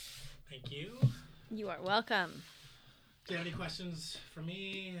Thank you. You are welcome. Do you have any questions for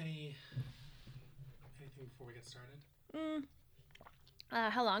me? Anything before we get started?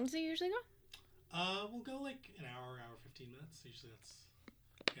 How long does it usually go? We'll go like an hour 15 minutes. Usually that's,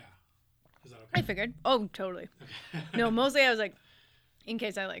 yeah. Is that okay? I figured. Oh, totally. Okay. No, mostly I was like, in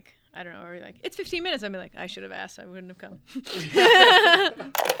case I like, I don't know, or like, it's 15 minutes. I'd be like, I should have asked. I wouldn't have come.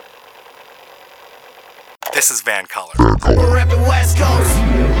 This is Van Color. We're at the West Coast.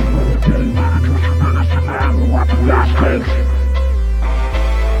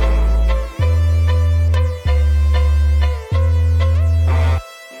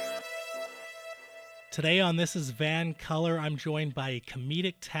 Today on This is Van Color, I'm joined by a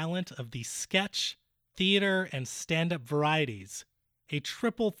comedic talent of the sketch, theater, and stand-up varieties. A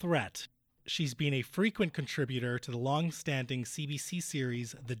triple threat. She's been a frequent contributor to the long-standing CBC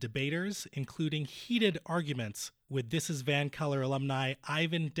series The Debaters, including heated arguments with This is Van Color alumni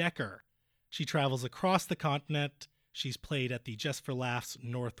Ivan Decker. She travels across the continent. She's played at the Just for Laughs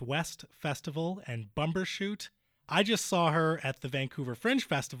Northwest Festival and Bumbershoot. I just saw her at the Vancouver Fringe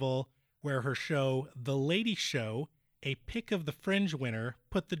Festival, where her show, The Lady Show, a pick of the Fringe winner,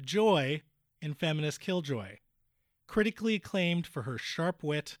 put the joy in feminist killjoy. Critically acclaimed for her sharp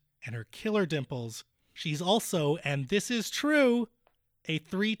wit and her killer dimples, she's also, and this is true, a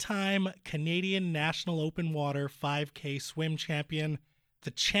 3-time Canadian National Open Water 5K swim champion.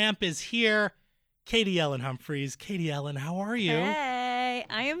 The champ is here. Katie Ellen Humphries. Katie Ellen, how are you? Hey,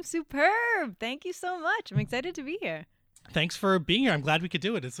 I am superb. Thank you so much. I'm excited to be here. Thanks for being here. I'm glad we could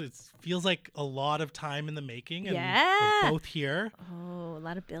do it. It feels like a lot of time in the making, and we're both here. Oh, a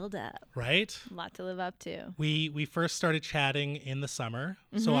lot of build-up. Right? A lot to live up to. We first started chatting in the summer,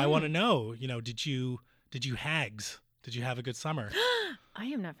 so I want to know, did you hags? Did you have a good summer? I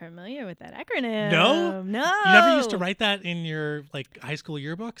am not familiar with that acronym. No? No. You never used to write that in your high school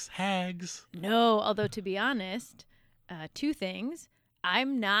yearbooks? Hags? No, although to be honest, 2 things.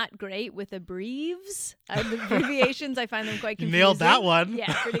 I'm not great with abbreviations. Abbreviations, I find them quite confusing. Nailed that one.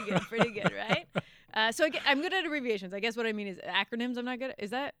 Yeah, pretty good, right? So I'm good at abbreviations. I guess what I mean is acronyms I'm not good at.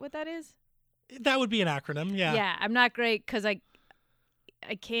 Is that what that is? That would be an acronym, yeah. Yeah, I'm not great because I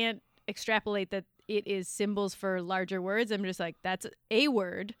can't extrapolate that it is symbols for larger words. I'm just like, that's a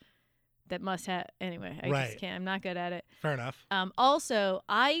word that must have, anyway, I just can't. I'm not good at it. Fair enough. Also,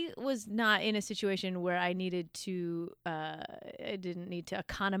 I was not in a situation where I needed to, I didn't need to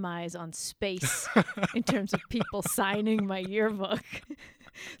economize on space in terms of people signing my yearbook.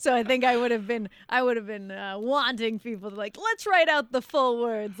 So I think I would have been wanting people to let's write out the full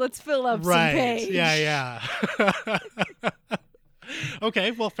words. Let's fill up some page. Yeah.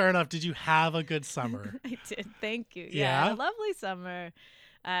 Okay, well, fair enough. Did you have a good summer? I did. Thank you. Yeah? A lovely summer.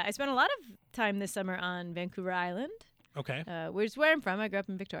 I spent a lot of time this summer on Vancouver Island. Okay. Which is where I'm from. I grew up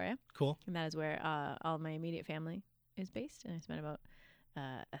in Victoria. Cool. And that is where all my immediate family is based. And I spent about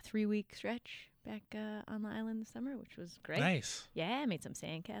a 3-week stretch back on the island this summer, which was great. Nice. Yeah, I made some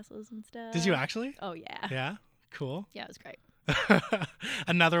sandcastles and stuff. Did you actually? Oh, yeah. Yeah? Cool. Yeah, it was great.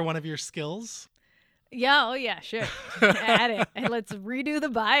 Another one of your skills? Yeah, oh yeah, sure. Add it. And let's redo the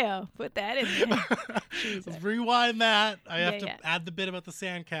bio. Put that in there. Let's rewind that. I have to add the bit about the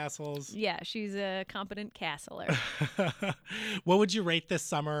sandcastles. Yeah, she's a competent castler. What would you rate this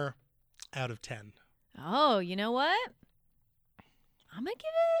summer out of 10? Oh, you know what? I'm going to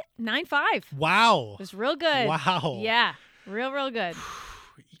give it 9.5. Wow. It was real good. Wow. Yeah, real good.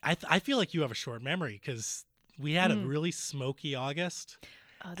 I feel like you have a short memory because we had a really smoky August.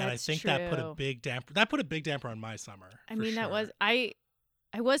 Oh, that's and I think true. that put a big damper on my summer. I mean, sure. that was I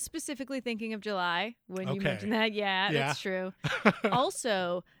was specifically thinking of July when you mentioned that. Yeah, that's true.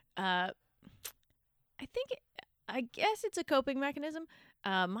 Also, I guess it's a coping mechanism.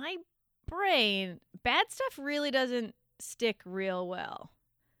 My brain, bad stuff really doesn't stick real well.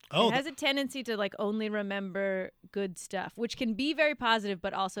 Oh, it has a tendency to only remember good stuff, which can be very positive,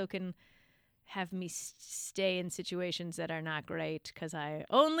 but also can have me stay in situations that are not great because I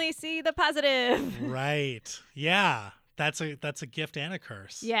only see the positive. Right. Yeah. That's a gift and a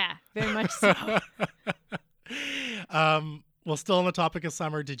curse. Yeah, very much so. Well, still on the topic of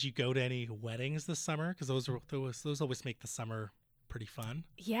summer, did you go to any weddings this summer? Because those always make the summer pretty fun.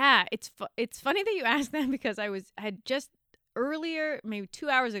 Yeah, it's funny that you asked that because I had just earlier, maybe 2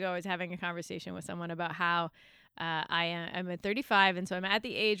 hours ago, I was having a conversation with someone about how I'm at 35, and so I'm at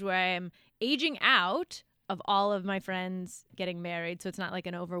the age where I am aging out of all of my friends getting married, so it's not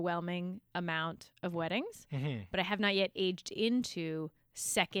an overwhelming amount of weddings, but I have not yet aged into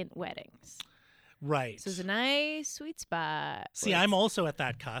second weddings. Right. So it's a nice sweet spot. See, I'm also at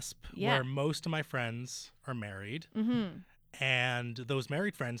that cusp where most of my friends are married, And those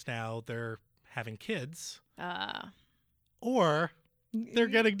married friends now, they're having kids Uh, or they're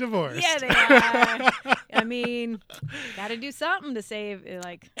getting divorced. yeah, they are. I mean, got to do something to save.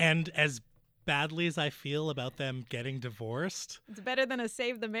 And as badly as I feel about them getting divorced, It's better than a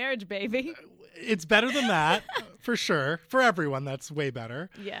save the marriage baby. it's better than that for sure. For everyone, that's way better.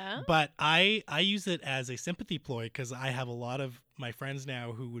 Yeah. But I use it as a sympathy ploy because I have a lot of my friends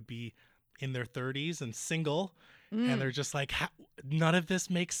now who would be in their 30s and single, and they're just like, none of this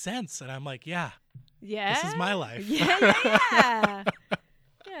makes sense. And I'm like, yeah, Yeah. this is my life. Yeah.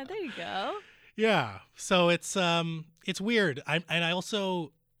 Yeah, there you go. Yeah. So it's weird.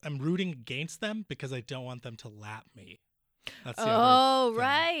 I'm rooting against them because I don't want them to lap me. That's the other thing.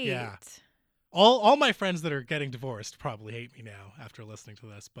 Right. Yeah. All my friends that are getting divorced probably hate me now after listening to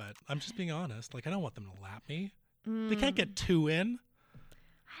this, but I'm just being honest. Like, I don't want them to lap me. They can't get two in.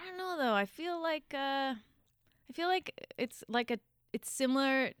 I don't know though. I feel like it's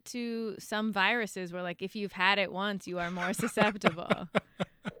similar to some viruses where like if you've had it once, you are more susceptible.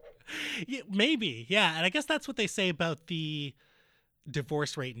 Yeah, maybe. Yeah. And I guess that's what they say about the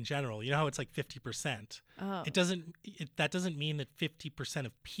divorce rate in general. You know how it's like 50%. Oh. That doesn't mean that 50%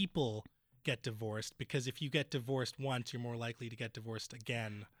 of people get divorced, because if you get divorced once, you're more likely to get divorced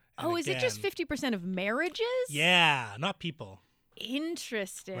again. Oh, is it just 50% of marriages? Yeah, not people.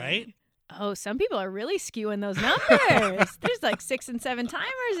 Interesting. Right? Oh, some people are really skewing those numbers. There's like 6 and 7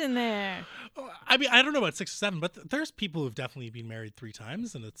 timers in there. I mean, I don't know about 6 or 7, but there's people who've definitely been married 3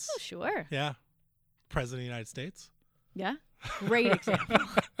 times, and it's Oh, sure. yeah, President of the United States. Yeah. Great example.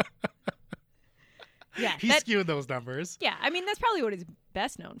 Yeah. He's skewing those numbers. Yeah, I mean, that's probably what he's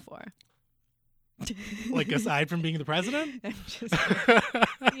best known for. Like, aside from being the president? I'm just,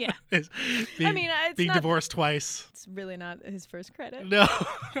 yeah. I mean, it's being not, divorced twice. It's really not his first credit. No.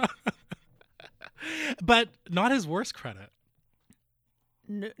 But not his worst credit.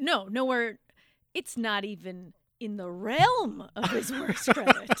 No, nowhere. It's not even in the realm of his worst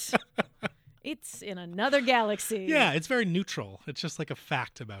credit. It's in another galaxy. Yeah, it's very neutral. It's just like a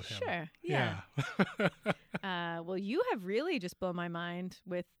fact about him. Sure. Yeah. Well, you have really just blown my mind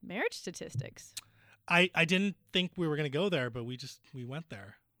with marriage statistics. I didn't think we were going to go there, but we went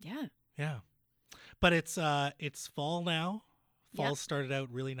there. Yeah. Yeah. But it's fall now. Fall Yep. started out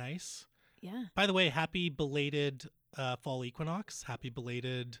really nice. Yeah. By the way, happy belated fall equinox. Happy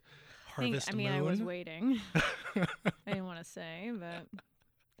belated harvest moon. I was waiting. I didn't want to say, but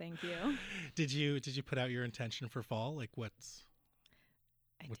thank you. Did you put out your intention for fall? Like what's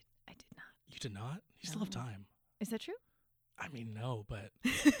I did not. You did not? You still have time. Is that true? I mean, no, but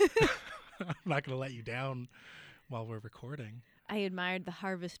I'm not going to let you down while we're recording. I admired the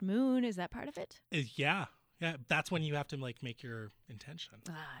harvest moon. Is that part of it? Yeah. Yeah, that's when you have to like make your intention.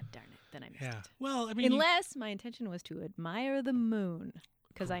 Ah, darn it. Then I missed Yeah. it. Well, I mean, Unless my intention was to admire the moon,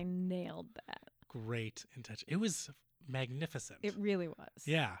 because I nailed that. Great intention. It was magnificent. It really was.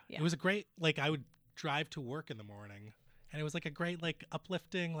 Yeah. Yeah. It was a great, like, I would drive to work in the morning, and it was like a great, like,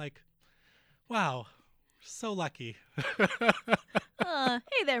 uplifting, like, wow, so lucky.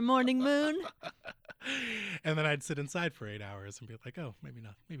 Hey there, morning moon. And then I'd sit inside for 8 hours and be like, oh, maybe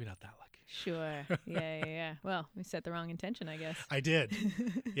not that lucky. Sure. Yeah. Well, we set the wrong intention, I guess. I did.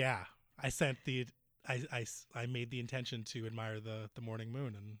 Yeah. I made the intention to admire the morning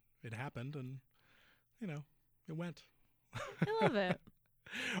moon, and it happened, and, you know, it went. I love it.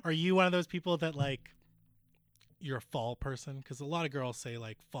 Are you one of those people that, like, you're a fall person? Because a lot of girls say,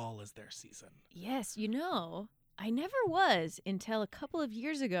 like, fall is their season. Yes, I never was until a couple of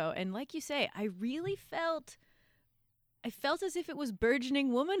years ago. And like you say, I felt as if it was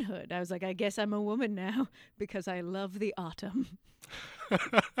burgeoning womanhood. I was like, I guess I'm a woman now because I love the autumn.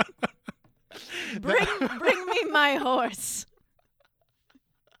 Bring me my horse.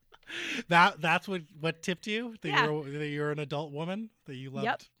 That's what tipped you? That Yeah. you're an adult woman? That you loved?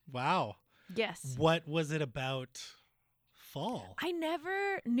 Yep. Wow. Yes. What was it about fall? I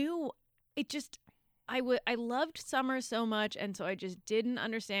never knew. It just, I loved summer so much, and so I just didn't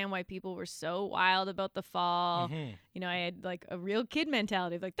understand why people were so wild about the fall. Mm-hmm. I had like a real kid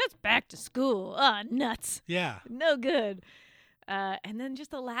mentality of like, that's back to school. Ah, nuts. Yeah. No good. And then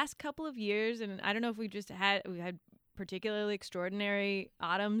just the last couple of years, and I don't know if we had particularly extraordinary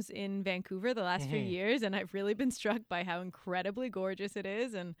autumns in Vancouver the last few years, and I've really been struck by how incredibly gorgeous it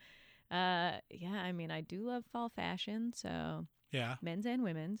is. And yeah, I mean, I do love fall fashion, so Yeah. men's and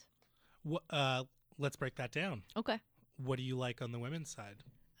women's. Let's break that down. Okay. What do you like on the women's side?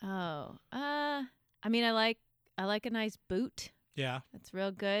 Oh, I mean, I like a nice boot. Yeah. That's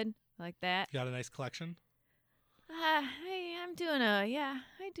real good. I like that. You got a nice collection? I'm doing I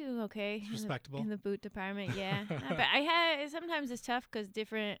do okay. Respectable. In the boot department, yeah. But sometimes it's tough because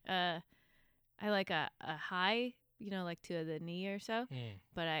different, I like a high, like to the knee or so,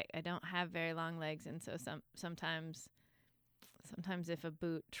 but I don't have very long legs. And so sometimes if a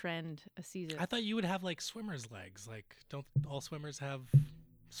boot trend a season. I thought you would have like swimmer's legs. Like, don't all swimmers have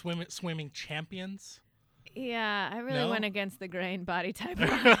swimming champions? Yeah, I really went against the grain body type.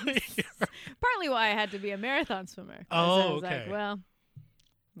 Really? Partly why I had to be a marathon swimmer. Oh, I was okay. like, well,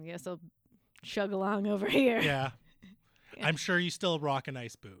 I guess I'll chug along over here. Yeah. I'm sure you still rock a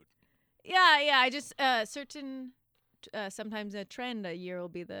nice boot. Yeah. I just sometimes a trend a year will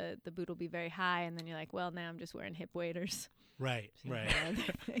be the boot will be very high, and then you're like, well, now I'm just wearing hip waders. Right.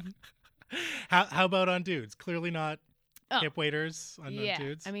 How about on dudes? Clearly not hip waders on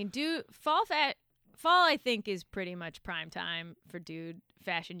dudes. I mean, fall I think is pretty much prime time for dude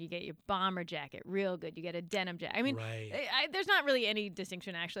fashion. You get your bomber jacket real good. You get a denim jacket. I mean, there's not really any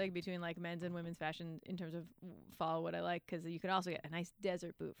distinction actually between like men's and women's fashion in terms of fall. What I like, because you could also get a nice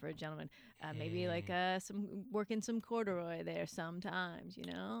desert boot for a gentleman. Maybe like some corduroy there sometimes.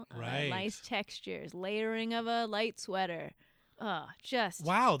 Right. Nice textures, layering of a light sweater. Oh, just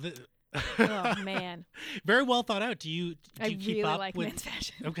wow. Oh man, very well thought out. Do you keep really up like with men's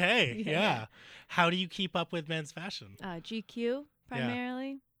fashion? Okay, yeah. How do you keep up with men's fashion? GQ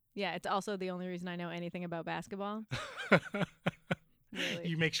primarily. Yeah, it's also the only reason I know anything about basketball. Really.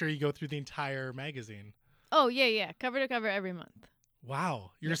 You make sure you go through the entire magazine. Oh yeah, cover to cover every month.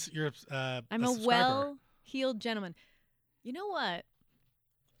 Wow, you're I'm a well-heeled gentleman. You know what?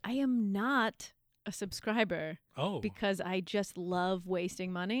 I am not a subscriber. Oh. Because I just love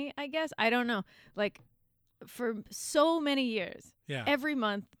wasting money, I guess. I don't know. Like, for so many years, every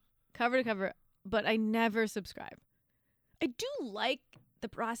month, cover to cover, but I never subscribe. I do like the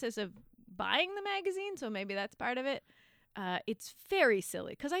process of buying the magazine, so maybe that's part of it. It's very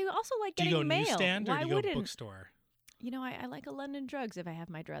silly, because I also like getting mail. Do you go newsstand or Why do you wouldn't? go bookstore? I like a London Drugs if I have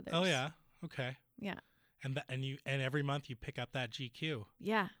my druthers. Oh, yeah. Okay. Yeah. And every month you pick up that GQ.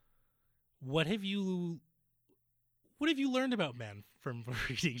 Yeah. What have you learned about men from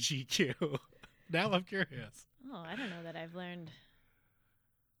reading GQ? Now I'm curious. Oh, I don't know that I've learned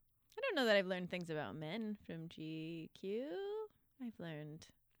things about men from GQ. I've learned.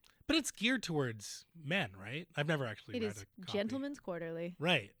 But it's geared towards men, right? I've never actually read a copy. It is Gentleman's Quarterly.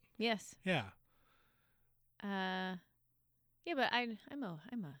 Right. Yes. Yeah. Yeah, but I'm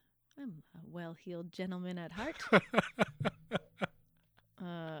a well-heeled gentleman at heart.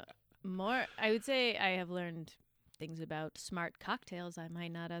 I would say I have learned things about smart cocktails I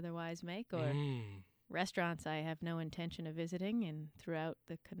might not otherwise make, or restaurants I have no intention of visiting throughout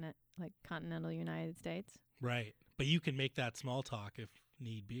the continental United States. Right. But you can make that small talk if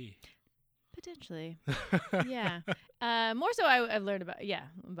need be. Potentially. Yeah. More so I've learned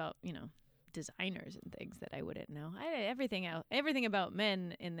about designers and things that I wouldn't know. Everything about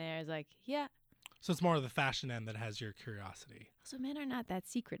men in there is like, yeah. So it's more of the fashion end that has your curiosity. So men are not that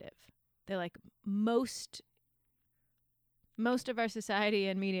secretive. They're like most of our society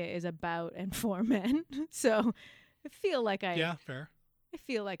and media is about and for men. So I feel like fair. I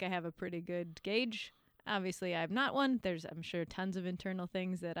feel like I have a pretty good gauge. Obviously, I'm not one. There's, I'm sure, tons of internal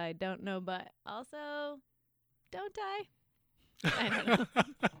things that I don't know, but also, don't I? I don't know.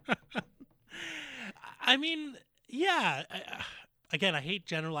 I mean, yeah. Again, I hate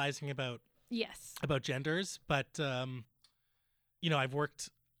generalizing about genders, but I've worked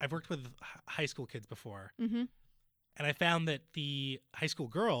with high school kids before, and I found that the high school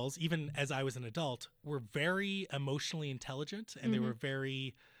girls, even as I was an adult, were very emotionally intelligent, and they were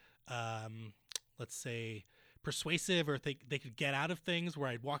very, let's say, persuasive, or they could get out of things where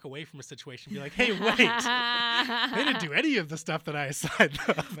I'd walk away from a situation and be like, hey, wait, they didn't do any of the stuff that I assigned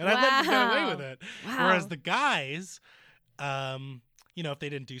them, and I let them get away with it. Wow. Whereas the guys, if they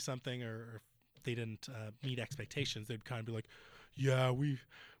didn't do something or if they didn't meet expectations, they'd kind of be like, yeah, we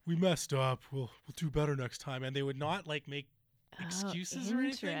messed up. We'll do better next time. And they would not like make excuses or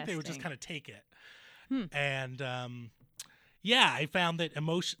anything. They would just kind of take it. And I found that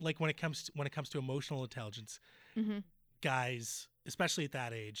when it comes to emotional intelligence, guys, especially at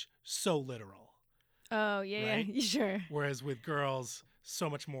that age, so literal. Oh yeah, right? yeah, sure. Whereas with girls, so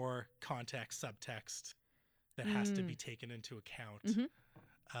much more context, subtext that has to be taken into account,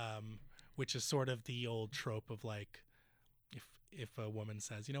 which is sort of the old trope of like, if a woman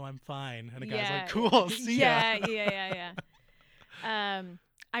says, I'm fine, and a guy's like, cool, see ya. Yeah.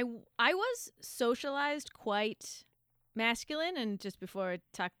 I was socialized quite masculine. And just before I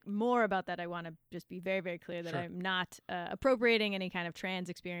talk more about that, I want to just be very, very clear that Sure. I'm not appropriating any kind of trans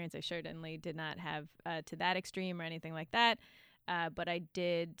experience. I certainly did not have to that extreme or anything like that. But I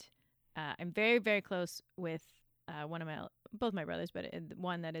did. I'm very, very close with both my brothers, but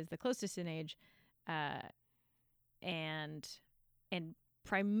one that is the closest in age, and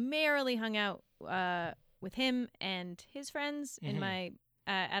primarily hung out with him and his friends in my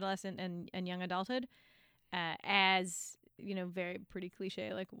adolescent and young adulthood, as very pretty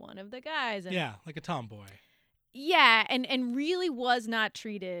cliche, like one of the guys. And Yeah, like a tomboy. yeah, and really was not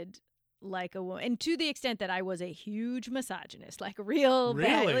treated like a woman, and to the extent that I was a huge misogynist, like real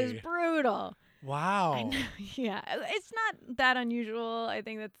bad. It was Really? brutal. Wow. I know. Yeah, it's not that unusual. I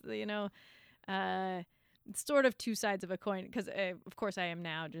think that's it's sort of two sides of a coin, because of course I am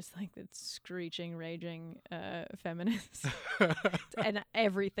now just like the screeching, raging feminist, and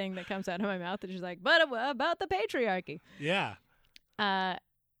everything that comes out of my mouth is just like, but about the patriarchy. Yeah. And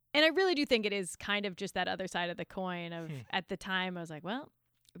I really do think it is kind of just that other side of the coin of at the time I was like, well,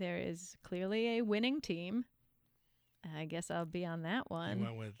 there is clearly a winning team. I guess I'll be on that one. You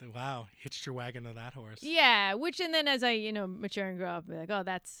went with, wow, hitched your wagon to that horse. Yeah, and then as I, mature and grow up, be like, oh,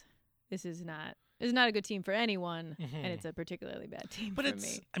 this is not a good team for anyone, and it's a particularly bad team But for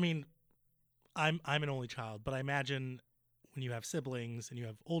me. I mean, I'm an only child, but I imagine when you have siblings and you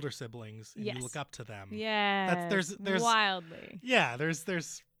have older siblings and Yes. you look up to them. Yeah, there's wildly. Yeah, there's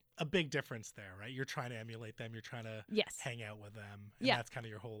a big difference there, right? You're trying to emulate them, you're trying to Yes. hang out with them, and Yeah. that's kind of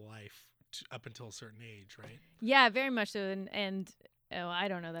your whole life up until a certain age, right? Yeah, very much so, and I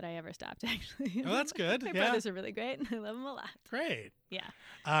don't know that I ever stopped, actually. Oh, that's good. My Yeah. brothers are really great, and I love them a lot. Great. Yeah.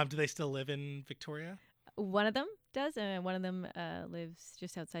 Do they still live in Victoria? One of them does, and one of them lives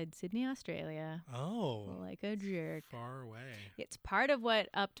just outside Sydney, Australia. Oh, Like a jerk. far away. It's part of what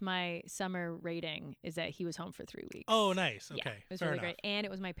upped my summer rating is that he was home for 3 weeks. Oh, nice. Okay, Yeah, it was fair really enough. great. And it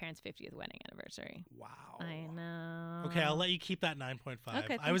was my parents' 50th wedding anniversary. Wow. I know. Okay, I'll let you keep that 9.5.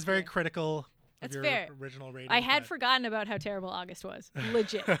 Okay, I was thank very you. critical of That's your fair. original rating. I had but- forgotten about how terrible August was.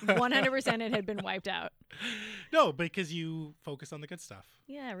 Legit. 100% it had been wiped out. No, because you focus on the good stuff.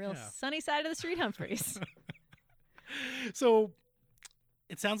 Yeah, real Yeah. sunny side of the street, Humphries. So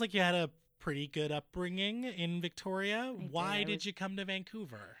it sounds like you had a pretty good upbringing in Victoria. did. Why I did was- you come to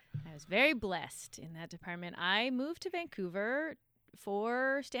Vancouver? I was very blessed in that department. I moved to Vancouver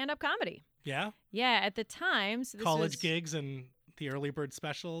for stand-up comedy. Yeah? Yeah, at the time. So this College was, gigs and the early bird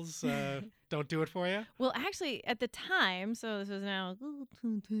specials don't do it for you? Well, actually, at the time, so this was now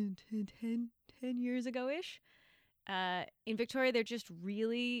 10 years ago-ish, in Victoria, there just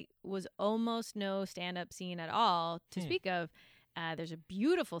really was almost no stand-up scene at all to speak of. There's a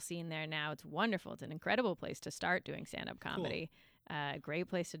beautiful scene there now. It's wonderful. It's an incredible place to start doing stand-up comedy. Great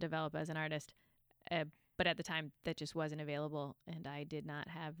place to develop as an artist. But at the time, that just wasn't available, and I didn't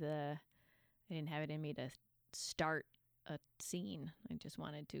have it in me to start a scene. I just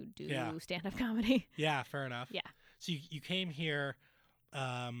wanted to do stand-up comedy. Yeah, fair enough. Yeah. So you came here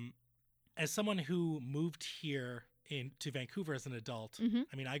as someone who moved here to Vancouver as an adult. Mhm.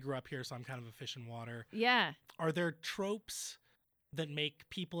 I mean, I grew up here, so I'm kind of a fish in water. Yeah. Are there tropes that make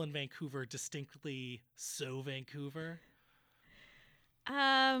people in Vancouver distinctly so Vancouver?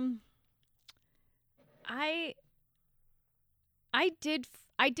 I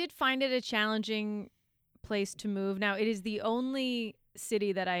did find it a challenging place to move. Now, it is the only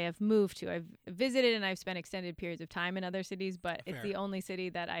city that I have moved to. I've visited and I've spent extended periods of time in other cities, but it's Fair. the only city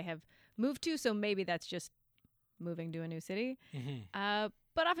that I have moved to, so maybe that's just moving to a new city. Mm-hmm.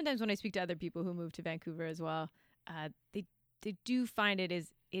 But oftentimes when I speak to other people who move to Vancouver as well, they do find it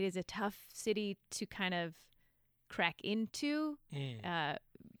is a tough city to kind of crack into. I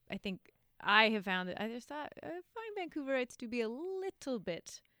think I have found that I find Vancouver it's to be a little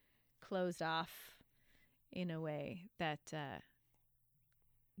bit closed off in a way that I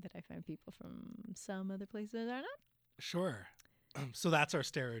find people from some other places are not. Sure. So that's our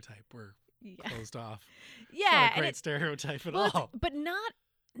stereotype. We're Yeah. closed off. Yeah, Not a and great stereotype at well, all. but not.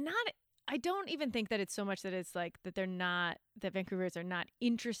 I don't even think that it's so much that it's like that that Vancouverers are not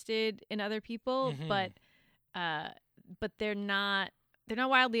interested in other people, Mhm. but they're not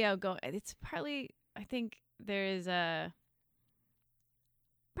wildly outgoing. It's partly I think there is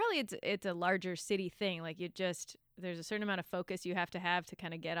it's a larger city thing. Like there's a certain amount of focus you have to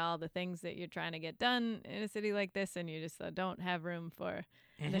kind of get all the things that you're trying to get done in a city like this, and you just don't have room for.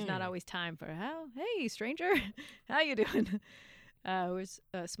 And there's not Mhm. always time for hey stranger, how you doing? Whereas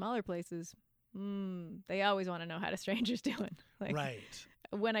smaller places, they always want to know how the stranger's doing. Like Right.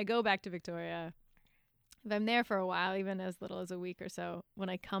 when I go back to Victoria, if I'm there for a while, even as little as a week or so, when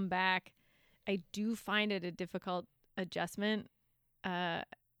I come back, I do find it a difficult adjustment at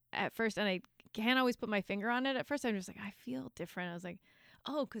first, and I can't always put my finger on it. At first, I'm just like, I feel different. I was like,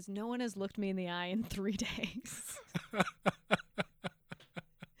 oh, because no one has looked me in the eye in 3 days.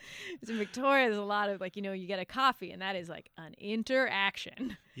 In Victoria, there's a lot of like, you get a coffee, and that is like an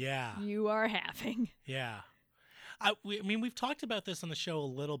interaction. Yeah. You are having. Yeah. I mean, we've talked about this on the show a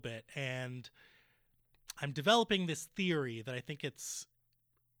little bit, and I'm developing this theory that I think it's,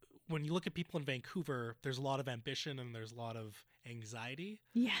 when you look at people in Vancouver, there's a lot of ambition and there's a lot of anxiety.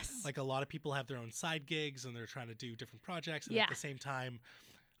 Yes. Like a lot of people have their own side gigs and they're trying to do different projects. And Yeah. at the same time,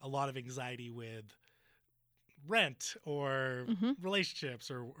 a lot of anxiety with rent or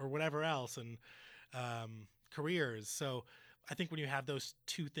relationships or whatever else, and careers. So I think when you have those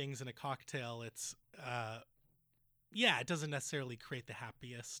two things in a cocktail, it's, it doesn't necessarily create the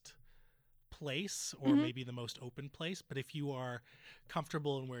happiest place or maybe the most open place. But if you are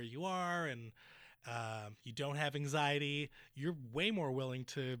comfortable in where you are and you don't have anxiety, you're way more willing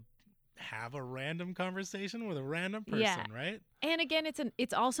to have a random conversation with a random person, right? And again,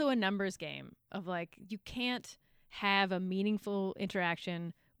 it's also a numbers game of like, you can't have a meaningful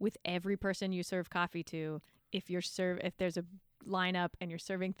interaction with every person you serve coffee to if there's a lineup and you're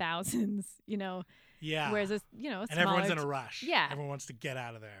serving thousands, Yeah. Whereas and everyone's in a rush. Yeah. Everyone wants to get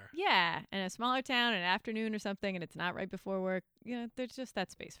out of there. Yeah, and a smaller town, an afternoon or something, and it's not right before work. There's just that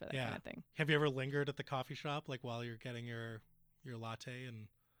space for that kind of thing. Have you ever lingered at the coffee shop, like while you're getting your latte, and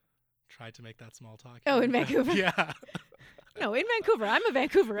tried to make that small talk? Oh, in Vancouver? Yeah. No, in Vancouver. I'm a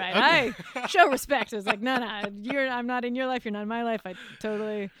Vancouverite. Okay. I show respect. It's like, no, I'm not in your life. You're not in my life. I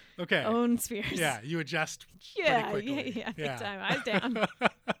totally own spheres. Yeah, you adjust pretty quickly. Yeah, big time. Eyes down.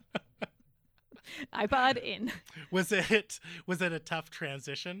 iPod in. Was it a tough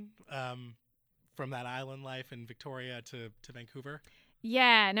transition from that island life in Victoria to Vancouver?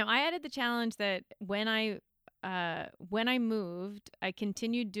 Yeah. No, I added the challenge that when I moved, I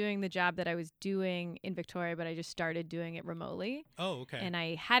continued doing the job that I was doing in Victoria, but I just started doing it remotely. Oh, okay. And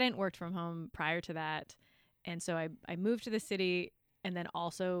I hadn't worked from home prior to that. And so I moved to the city, and then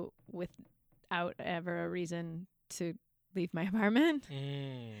also without ever a reason to leave my apartment.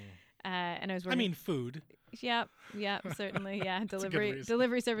 And I was working. I mean, food. Yeah, certainly. Yeah,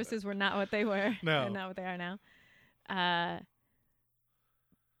 delivery services were not what they were. No, they're not what they are now.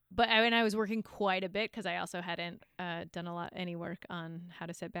 But I was working quite a bit because I also hadn't done any work on how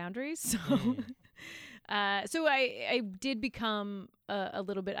to set boundaries. So, so I did become a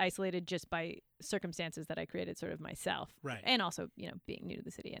little bit isolated just by circumstances that I created sort of myself. Right. And also, being new to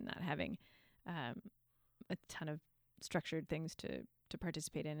the city and not having a ton of structured things to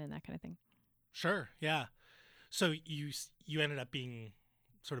participate in and that kind of thing. Sure. Yeah. So you ended up being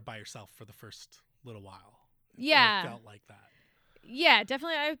sort of by yourself for the first little while. Yeah. It felt like that. Yeah,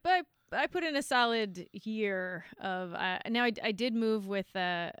 definitely. I put in a solid year of. Now I did move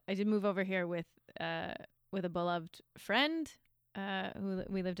over here with a beloved friend who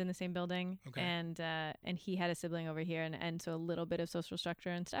we lived in the same building. Okay. And he had a sibling over here, and so a little bit of social structure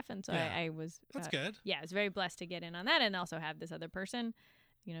and stuff. And so I was. That's good. Yeah, I was very blessed to get in on that and also have this other person,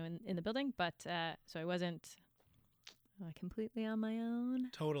 in the building. But so I wasn't completely on my own.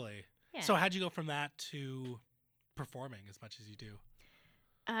 Totally. Yeah. So how'd you go from that to performing as much as you do?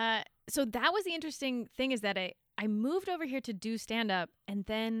 So that was the interesting thing, is that I moved over here to do stand-up, and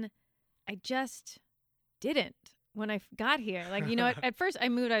then I just didn't when I got here. Like, at first I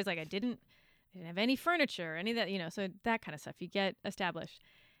moved, I was like, I didn't have any furniture, any of that, so that kind of stuff. You get established.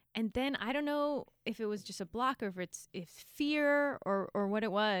 And then I don't know if it was just a block or if it's fear or what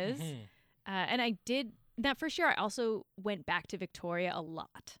it was. And I did, that first year, I also went back to Victoria a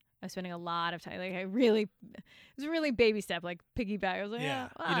lot. I was spending a lot of time. Like, it was a really baby step, like piggyback. I was like, yeah,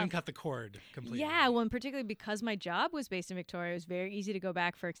 you didn't cut the cord completely. Yeah, well, and particularly because my job was based in Victoria, it was very easy to go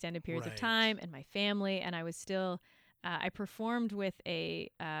back for extended periods of time, and my family, and I was still, I performed with a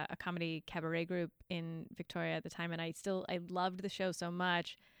comedy cabaret group in Victoria at the time, and I loved the show so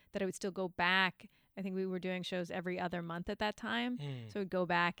much that I would still go back. I think we were doing shows every other month at that time. So I'd go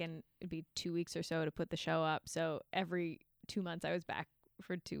back, and it'd be 2 weeks or so to put the show up. So every 2 months I was back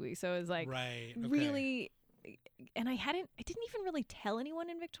for 2 weeks. So it was like really, and I didn't even really tell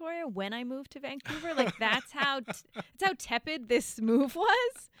anyone in Victoria when I moved to Vancouver. Like that's how tepid this move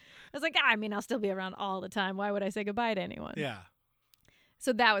was. I was like, I'll still be around all the time. Why would I say goodbye to anyone? Yeah.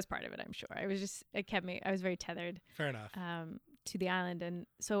 So that was part of it, I'm sure. I was very tethered. Fair enough. To the island. And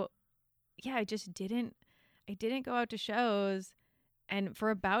so, yeah, I didn't go out to shows and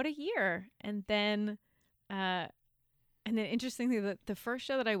for about a year. And then interestingly, the first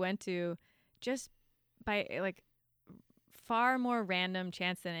show that I went to, just by like far more random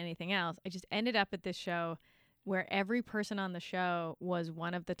chance than anything else, I just ended up at this show where every person on the show was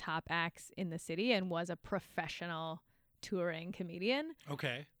one of the top acts in the city and was a professional touring comedian.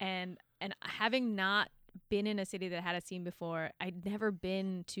 Okay. And having not been in a city that had a scene before, I'd never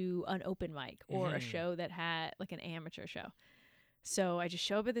been to an open mic or a show that had like an amateur show. So I just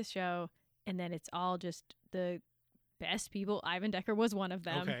show up at this show, and then it's all just the best people. Ivan Decker was one of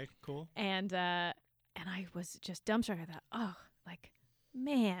them. Okay, cool. And I was just dumbstruck. I thought, oh, like,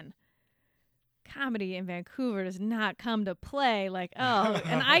 man, comedy in Vancouver does not come to play. Like, oh,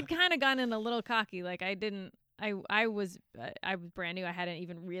 and I'd kind of gotten in a little cocky. Like, I was brand new. I hadn't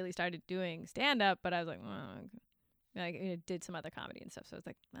even really started doing stand up, but I was like, well, I did some other comedy and stuff. So I was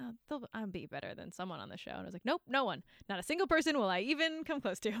like, oh, I'll be better than someone on the show. And I was like, nope, no one, not a single person will I even come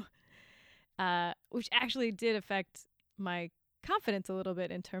close to. Which actually did affect my confidence a little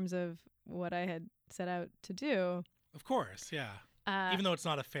bit in terms of what I had set out to do. Of course, yeah. Even though it's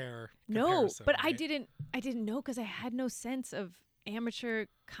not a fair no, comparison, but right? I didn't know, because I had no sense of amateur.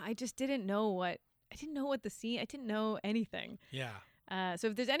 I just didn't know what the scene. I didn't know anything. Yeah. So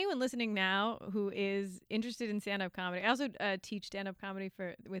if there's anyone listening now who is interested in stand-up comedy, I also teach stand-up comedy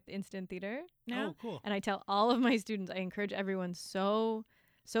with Instant Theater now. Oh, cool. And I tell all of my students, I encourage everyone so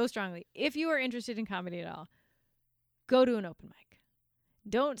strongly, if you are interested in comedy at all, go to an open mic.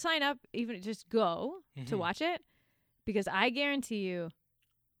 Don't sign up, even just go to watch it, because I guarantee you,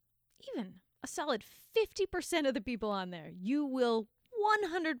 even a solid 50% of the people on there, you will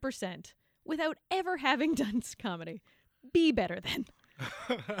 100%, without ever having done comedy, be better than.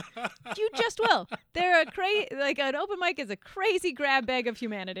 You just will. They're like an open mic is a crazy grab bag of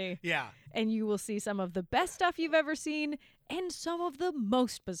humanity. Yeah. And you will see some of the best stuff you've ever seen and some of the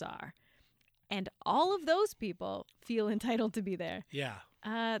most bizarre. And all of those people feel entitled to be there. Yeah.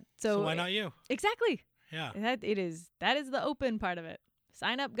 So why not you? Exactly. Yeah. That is the open part of it.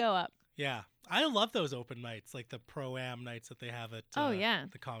 Sign up, go up. Yeah. I love those open nights, like the pro-am nights that they have at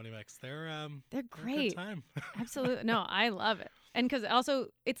the comedy mix. They're great. a good time. Absolutely. No, I love it. And because also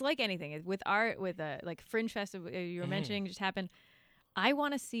it's like anything with art, with like Fringe Festival you were mentioning just happened. I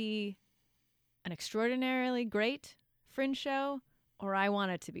want to see an extraordinarily great Fringe show, or I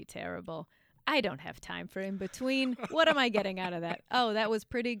want it to be terrible. I don't have time for in between. What am I getting out of that? Oh, that was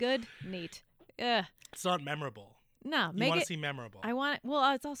pretty good. Neat. It's not memorable. No, you want to see memorable. I want it.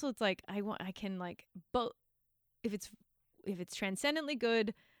 Well, it's like I can like both. If it's transcendently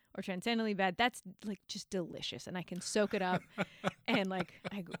good or transcendently bad, that's like just delicious, and I can soak it up, and like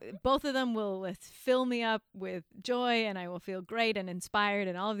both of them will fill me up with joy, and I will feel great and inspired,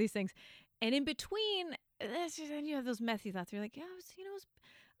 and all of these things. And in between, that's just, and you have those messy thoughts. You're like, yeah,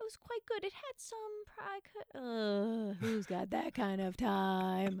 it was quite good. It had some. Who's got that kind of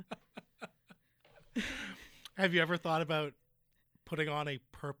time? Have you ever thought about putting on a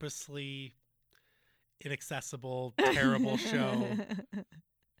purposely inaccessible, terrible show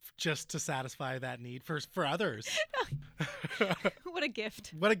just to satisfy that need for others? What a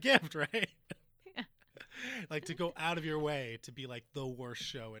gift. What a gift, right? Yeah. Like to go out of your way to be like the worst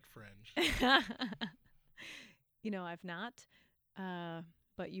show at Fringe. I've not,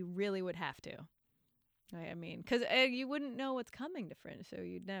 but you really would have to. I mean, because you wouldn't know what's coming to Fringe, so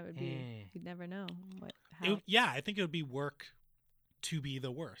you'd never know how. I think it would be work to be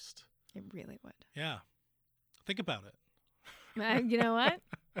the worst. It really would. Yeah, think about it. You know what?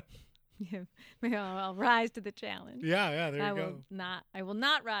 Maybe I'll rise to the challenge. Yeah. There you go. I will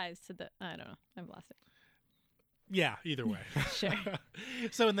not rise to the. I don't know. I've lost it. Yeah. Either way. Sure.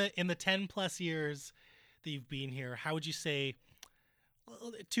 So in the 10+ years that you've been here, how would you say?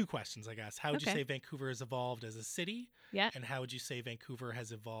 Well, 2 questions, I guess. How would you say Vancouver has evolved as a city? Yeah. And how would you say Vancouver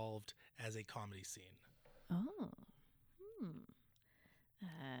has evolved as a comedy scene? Oh.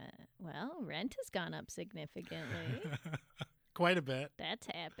 Well, rent has gone up significantly. Quite a bit. That's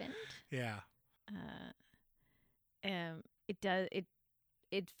happened. Yeah. It does.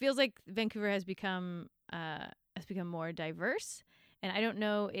 It feels like Vancouver has become more diverse, and I don't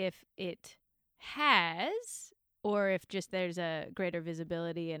know if it has, or if just there's a greater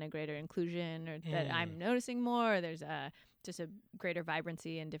visibility and a greater inclusion, or that I'm noticing more, or there's just a greater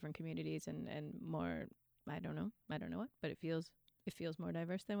vibrancy in different communities and more, I don't know what, but it feels more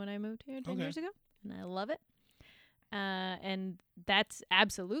diverse than when I moved here 10 years ago, and I love it. And that's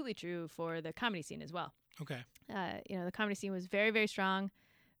absolutely true for the comedy scene as well. Okay. The comedy scene was very, very strong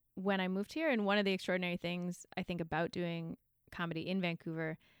when I moved here, and one of the extraordinary things I think about doing comedy in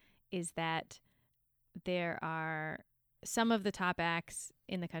Vancouver is that there are some of the top acts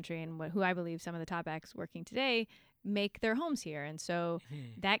in the country, and who I believe some of the top acts working today make their homes here. And so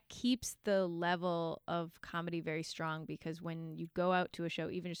that keeps the level of comedy very strong, because when you go out to a show,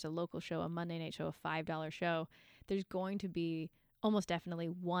 even just a local show, a Monday night show, a $5 show, there's going to be almost definitely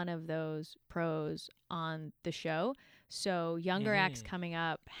one of those pros on the show. So younger acts coming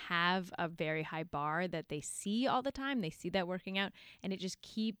up have a very high bar that they see all the time. They see that working out, and it just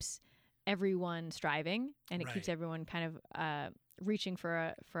keeps everyone striving, and it keeps everyone kind of reaching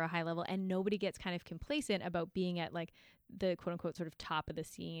for a high level, and nobody gets kind of complacent about being at like the quote unquote sort of top of the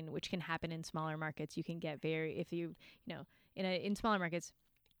scene, which can happen in smaller markets. You can get in smaller markets,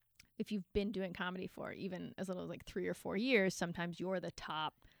 if you've been doing comedy for even as little as like 3 or 4 years, sometimes you're the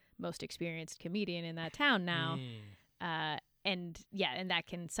top, most experienced comedian in that town now. And that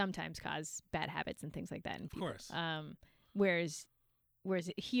can sometimes cause bad habits and things like that in people. Of course.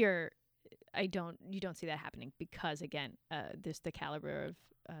 Whereas here, you don't see that happening, because again, the caliber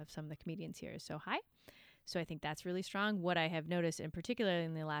of some of the comedians here is so high. So I think that's really strong. What I have noticed, in particular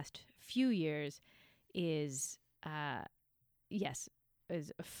in the last few years, is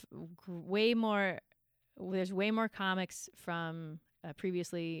way more. There's way more comics from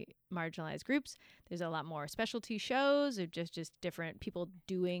previously marginalized groups. There's a lot more specialty shows, or just different people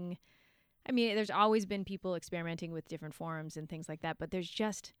doing. I mean, there's always been people experimenting with different forms and things like that, but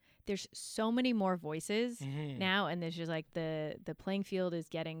there's so many more voices now, and there's just like the playing field is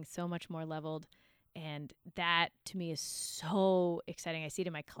getting so much more leveled, and that to me is so exciting. I see it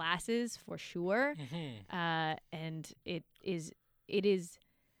in my classes for sure, and it is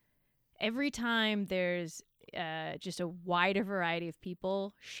every time there's just a wider variety of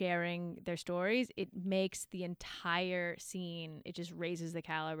people sharing their stories, it makes the entire scene, it just raises the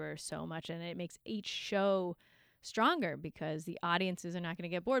caliber so much, and it makes each show stronger, because the audiences are not going to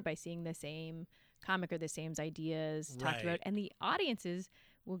get bored by seeing the same comic or the same ideas talked about, and the audiences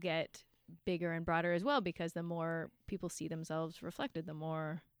will get bigger and broader as well, because the more people see themselves reflected, the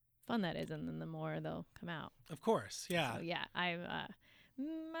more fun that is, and then the more they'll come out. Of course, yeah. So yeah, I'm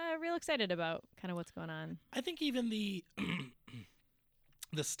real excited about kind of what's going on. I think even the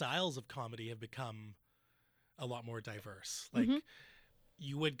styles of comedy have become a lot more diverse. Like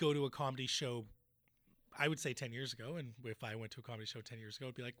you would go to a comedy show, I would say 10 years ago, and if I went to a comedy show 10 years ago,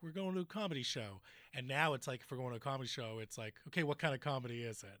 it'd be like, we're going to a comedy show. And now it's like, if we're going to a comedy show, it's like, okay, what kind of comedy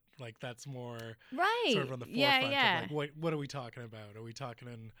is it? Like, that's more sort of on the forefront of like, what are we talking about? Are we talking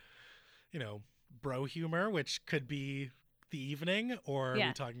in, bro humor, which could be the evening, or are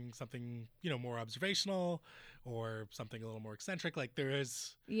we talking something, more observational, or something a little more eccentric? Like, there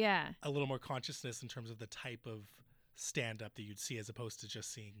is a little more consciousness in terms of the type of stand-up that you'd see, as opposed to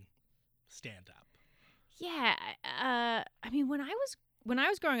just seeing stand-up. Yeah, I mean, when I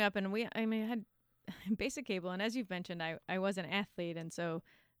was growing up, and I had basic cable, and as you've mentioned, I was an athlete, and so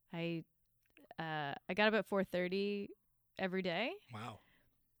I got up at 4:30 every day. Wow.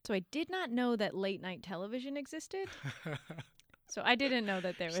 So I did not know that late night television existed. So I didn't know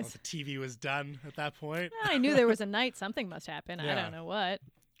that there was. The TV was done at that point. I knew there was a night something must happen. I don't know what.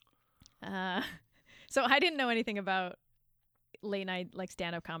 So I didn't know anything about late night like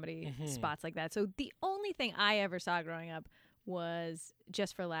stand-up comedy spots like that. So the only thing I ever saw growing up was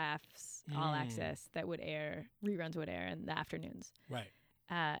Just for Laughs, All Access, that would air, reruns would air in the afternoons. Right.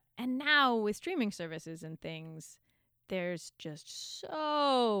 And now with streaming services and things, there's just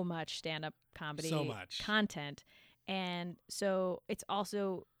so much stand-up comedy content. And so it's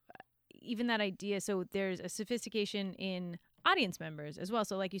also even that idea. So there's a sophistication in audience members as well.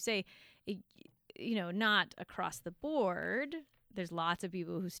 So like you say, not across the board. There's lots of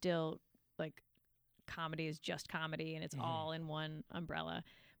people who still like comedy is just comedy and it's all in one umbrella.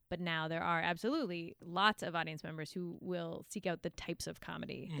 But now there are absolutely lots of audience members who will seek out the types of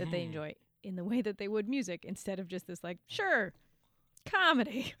comedy that they enjoy in the way that they would music, instead of just this like, sure,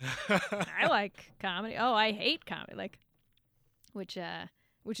 comedy. I like comedy. Oh, I hate comedy. Like, which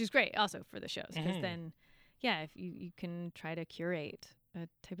is great also for the shows, because then, if you can try to curate a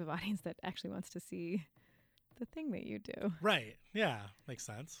type of audience that actually wants to see the thing that you do. Right. Yeah. Makes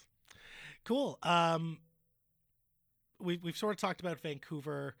sense. Cool. We've sort of talked about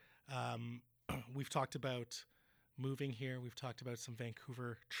Vancouver. We've talked about moving here. We've talked about some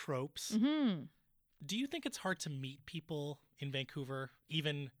Vancouver tropes. Do you think it's hard to meet people in Vancouver,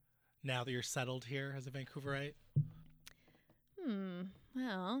 even now that you're settled here as a Vancouverite?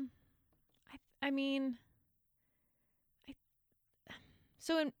 Well, I mean,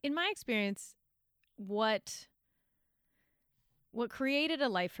 so in my experience, what created a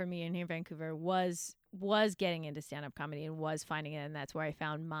life for me in here in Vancouver was getting into stand-up comedy, and was finding it, and that's where I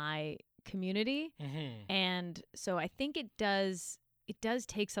found my community. And so I think it does it does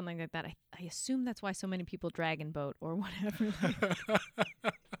take something like that. I assume that's why so many people dragon boat or whatever.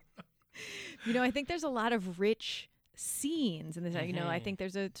 I think there's a lot of rich scenes in this. I think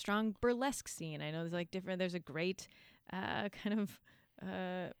there's a strong burlesque scene. I know there's like there's a great kind of,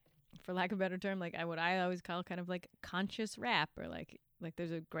 for lack of a better term, like what I always call kind of like conscious rap, or like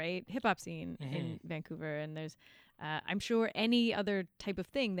there's a great hip hop scene in Vancouver, and there's I'm sure any other type of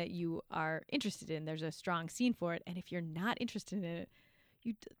thing that you are interested in, there's a strong scene for it. And if you're not interested in it,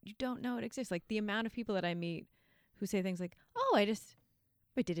 you don't know it exists. Like the amount of people that I meet who say things like, "Oh, I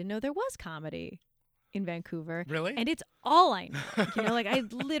didn't know there was comedy in Vancouver." Really? And it's all I know. Like I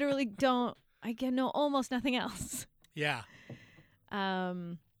literally don't. I can know almost nothing else. Yeah.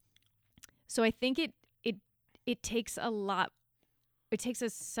 So I think it takes a lot. It takes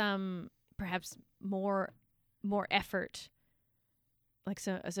us some perhaps more effort, like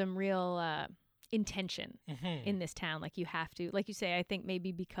some real intention in this town. Like you have to, like you say, I think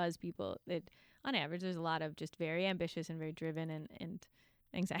maybe because people, on average, there's a lot of just very ambitious and very driven and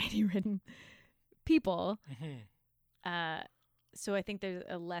anxiety ridden people. So I think there's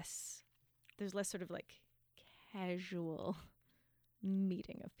less sort of like casual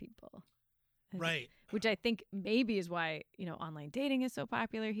meeting of people. Right. Which I think maybe is why, online dating is so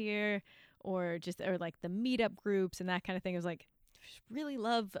popular here, or like the meetup groups and that kind of thing. Is like, really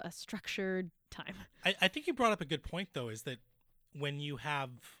love a structured time. I think you brought up a good point, though, is that when you have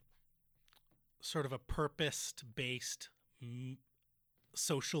sort of a purpose-based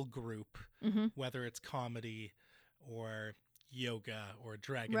social group, whether it's comedy or yoga or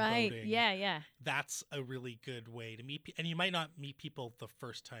dragon boating, yeah, that's a really good way to meet and you might not meet people the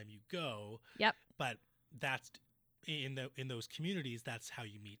first time you go, but that's in those communities, that's how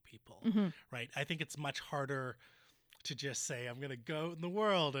you meet people, right? I think it's much harder to just say, I'm gonna go in the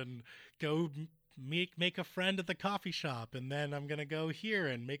world and go make a friend at the coffee shop, and then I'm gonna go here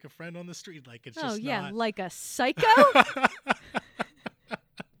and make a friend on the street. Like it's just not... like a psycho.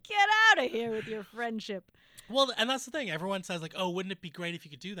 Get out of here with your friendship. Well, and that's the thing. Everyone says like, "Oh, wouldn't it be great if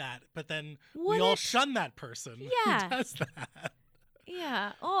you could do that?" But then we all shun that person who does that.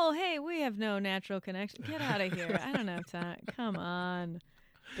 Yeah. Oh, hey, we have no natural connection. Get out of here. I don't have time. Come on.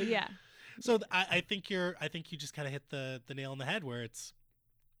 But yeah. So I think you just kind of hit the nail on the head. Where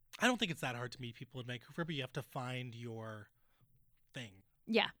I don't think it's that hard to meet people in Vancouver, but you have to find your thing.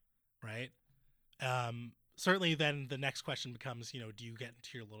 Yeah. Right. Certainly, then the next question becomes, do you do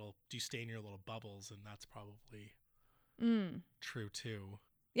you stay in your little bubbles? And that's probably true too.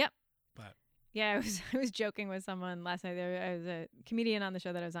 Yep. But yeah, I was joking with someone last night. I was a comedian on the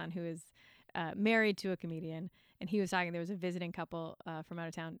show that I was on who is married to a comedian, and he was talking. There was a visiting couple from out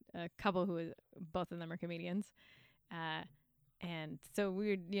of town, a couple who was, both of them are comedians, and so we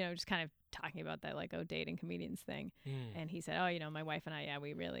were just kind of talking about that, like, dating comedians thing. And he said, my wife and I,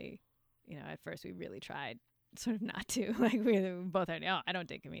 we really, at first we really tried sort of not to, like we both heard, I don't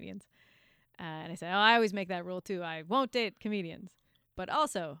date comedians. And I said, I always make that rule too. I won't date comedians, but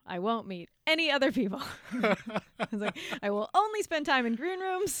also I won't meet any other people. I was like, I will only spend time in green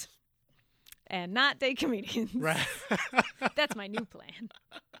rooms and not date comedians. Right. That's my new plan.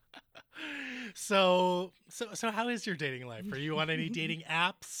 So how is your dating life? Are you on any dating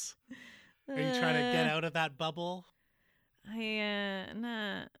apps? Are you trying to get out of that bubble?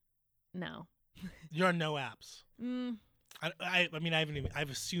 No. You're on no apps. I've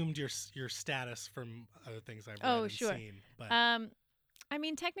assumed your status from other things I've read and seen. But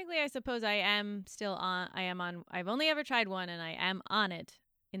technically, I suppose I am still on. I am on. I've only ever tried one, and I am on it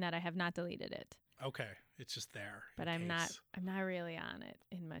in that I have not deleted it. Okay, it's just there. But I'm not really on it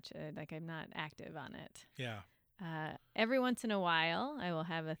in much. Like I'm not active on it. Yeah. Every once in a while, I will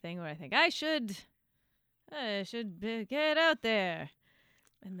have a thing where I think I should get out there,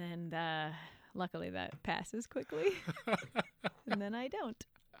 and then luckily that passes quickly, and then I don't.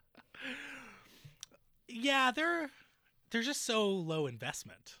 Yeah, they're just so low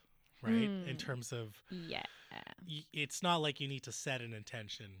investment, right? In terms of it's not like you need to set an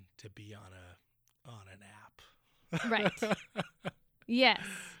intention to be on an app, right? Yes.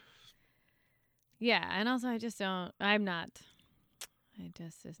 Yeah, and also I just don't. I'm not. It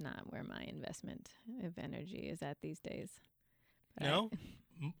just is not where my investment of energy is at these days. But no?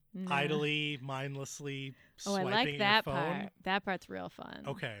 No. Idly, mindlessly swiping I like that your phone? part. That part's real fun.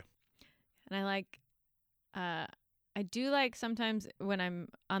 Okay. And I like, I do like sometimes when I'm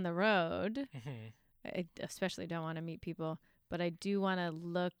on the road, I especially don't want to meet people, but I do want to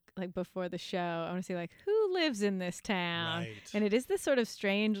look, like, before the show. I want to see, like, who lives in this town? Right. And it is this sort of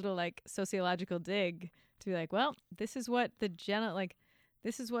strange little, like, sociological dig to be like, well, this is what the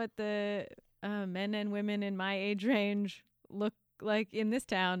men and women in my age range look like in this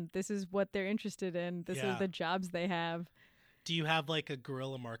town, this is what they're interested in. This is the jobs they have. Do you have like a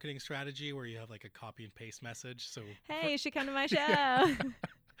guerrilla marketing strategy where you have like a copy and paste message? So hey, you should come to my show.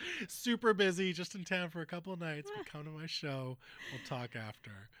 Super busy, just in town for a couple of nights, but come to my show. We'll talk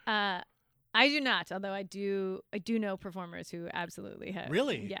after. I do not, although I do know performers who absolutely have.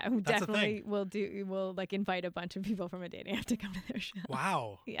 Really? Yeah, who That's definitely will like invite a bunch of people from a dating app to come to their show.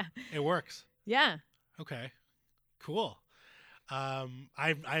 Wow. Yeah. It works. Yeah. Okay. Cool. I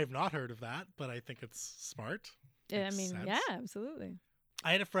have not heard of that, but I think it's smart. I Makes mean, sense. yeah, absolutely.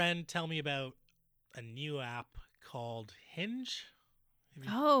 I had a friend tell me about a new app called Hinge.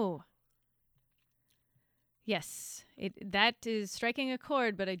 Oh. Yes. That is striking a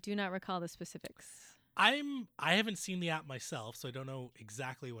chord, but I do not recall the specifics. I haven't seen the app myself, so I don't know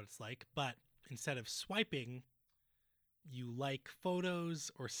exactly what it's like, but instead of swiping, you like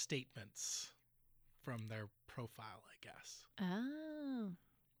photos or statements from their profile, I guess. Oh.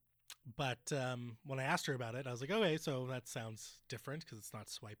 But when I asked her about it, I was like, okay, so that sounds different because it's not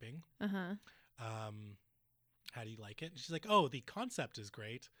swiping. Uh-huh. How do you like it? And she's like, oh, the concept is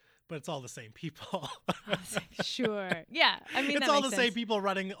great, but it's all the same people. Sure. Yeah. I mean, it's that all makes the same sense. people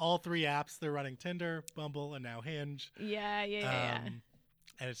running all three apps. They're running Tinder, Bumble, and now Hinge. Yeah. And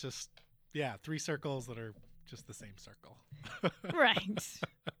it's just, three circles that are just the same circle. Right.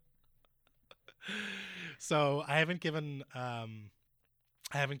 So I haven't given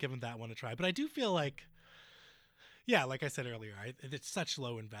that one a try, but I do feel like, like I said earlier, it's such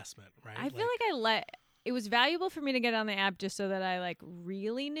low investment, right? I feel like it was valuable for me to get on the app just so that I like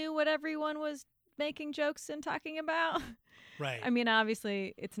really knew what everyone was making jokes and talking about. Right. I mean,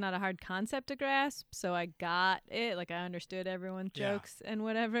 obviously it's not a hard concept to grasp, so I got it. Like I understood everyone's jokes and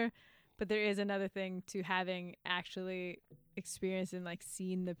whatever. But there is another thing to having actually experienced and like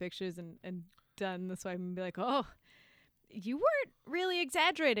seen the pictures and done the swipe and be like, oh, you weren't really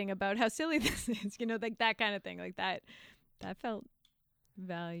exaggerating about how silly this is, like that kind of thing. Like that felt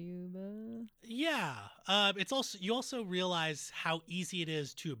valuable. Yeah. It's also, you also realize how easy it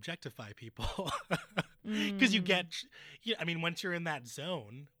is to objectify people because you get, I mean, once you're in that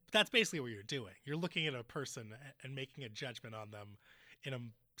zone, that's basically what you're doing. You're looking at a person and making a judgment on them in a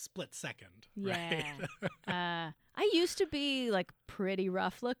split second. Yeah. Right? I used to be like pretty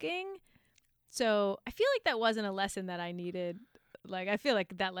rough looking. So I feel like that wasn't a lesson that I needed. Like, I feel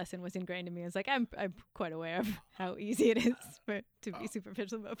like that lesson was ingrained in me. It's like, I'm quite aware of how easy it is to be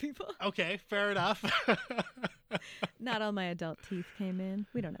superficial about people. Okay, fair enough. Not all my adult teeth came in.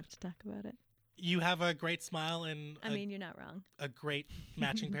 We don't have to talk about it. You have a great smile and I mean, you're not wrong. a great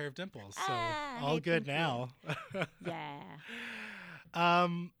matching pair of dimples. So I all hate good dimples. now. Yeah.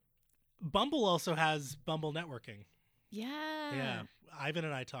 Bumble also has Bumble networking. Yeah. Yeah. Ivan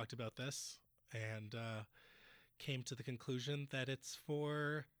and I talked about this and came to the conclusion that it's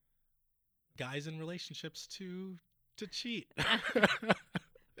for guys in relationships to cheat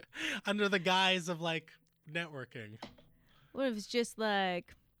under the guise of like networking. What if it's just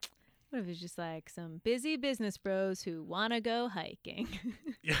like some busy business bros who want to go hiking?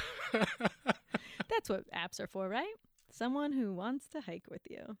 Yeah. That's what apps are for, right? Someone who wants to hike with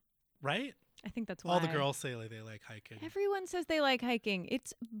you. Right? I think that's why. All the girls say like they like hiking. Everyone says they like hiking.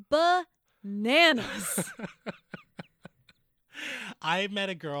 It's bananas. I met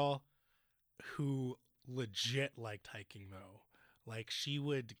a girl who legit liked hiking though. Like she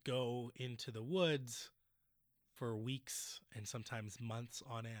would go into the woods for weeks and sometimes months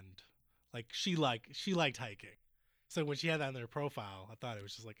on end. Like she liked hiking. So when she had that on her profile, I thought it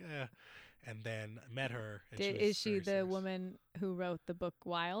was just like, eh. And then I met her. And Is she very the serious. woman who wrote the book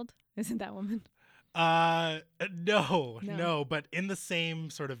Wild? Isn't that woman? No, but in the same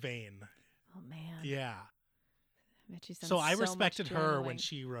sort of vein. Oh man. Yeah. I bet she's done So I much respected her when journaling.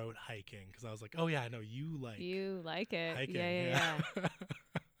 she wrote hiking because I was like, oh yeah, I know you like it. hiking. Yeah.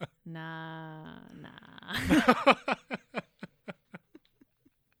 Nah.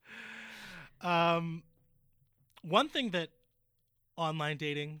 One thing that online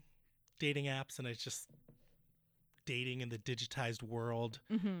dating apps, and it's just dating in the digitized world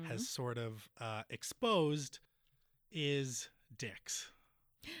Mm-hmm. has sort of exposed is dicks.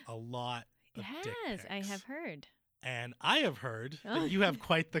 A lot of dick Yes, I pics. have heard. And I have heard Oh. that you have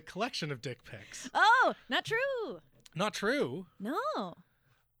quite the collection of dick pics. Oh, not true. Not true. No. Who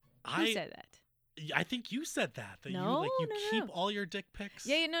I said that? I think you said that No, you no, keep no. all your dick pics.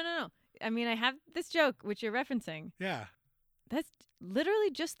 Yeah, no. I mean, I have this joke which you're referencing. Yeah. That's literally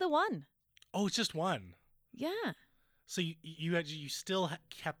just the one. Oh, it's just one. Yeah. So you still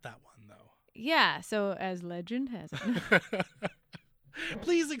kept that one though. Yeah. So as legend has it.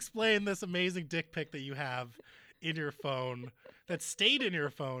 Please explain this amazing dick pic that you have in your phone that stayed in your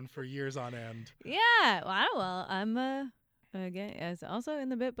phone for years on end. Yeah. Well, I'm again as also in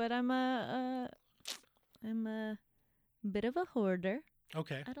the bit, but I'm a bit of a hoarder.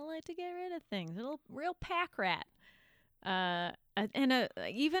 Okay. I don't like to get rid of things. A real pack rat.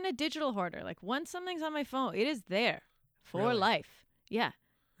 Even a digital hoarder. Like once something's on my phone, it is there for Really? life. Yeah.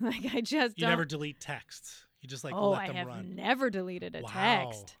 Like I just You don't. never delete texts. You just like Oh, let I them have run. never deleted a Wow.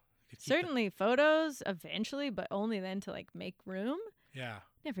 text. You keep the- Certainly photos eventually, but only then to like make room. Yeah.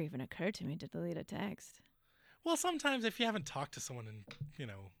 Never even occurred to me to delete a text. Well, sometimes if you haven't talked to someone in,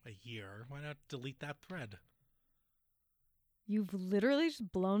 a year, why not delete that thread? You've literally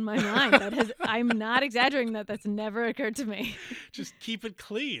just blown my mind. I'm not exaggerating that. That's never occurred to me. Just keep it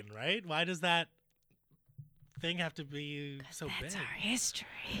clean, right? Why does that thing have to be so That's big? our history.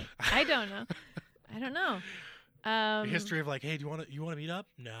 I don't know. The history of like, hey, do you want to meet up?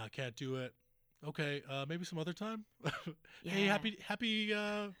 No, I can't do it. Okay, maybe some other time. Hey, Yeah. happy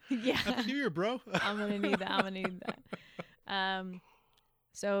Yeah. New Year, bro. I'm gonna need that.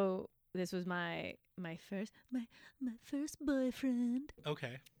 So this was my first boyfriend,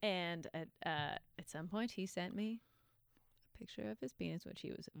 Okay. and at some point he sent me a picture of his penis, which he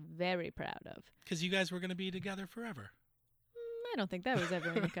was very proud of. Because you guys were going to be together forever. I don't think that was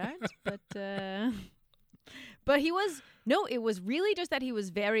ever in the cards, but he was it was really just that he was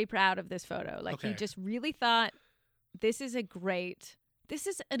very proud of this photo. Like he Okay. just really thought this is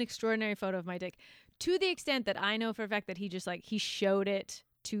an extraordinary photo of my dick, to the extent that I know for a fact that he just like he showed it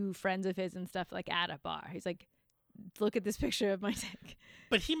to friends of his and stuff like at a bar. He's like, look at this picture of my dick.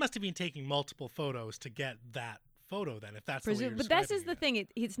 But he must have been taking multiple photos to get that photo then, if that's the way you're But that's describing the it. thing.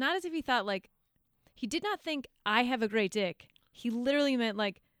 It's not as if he thought like, he did not think I have a great dick. He literally meant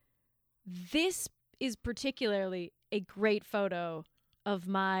like, this is particularly a great photo of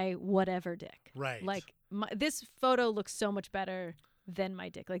my whatever dick. Right. Like this photo looks so much better than my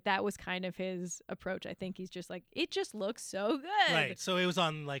dick. Like that was kind of his approach. I think he's just like, it just looks so good. Right. So it was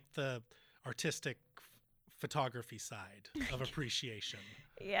on like the artistic photography side of appreciation.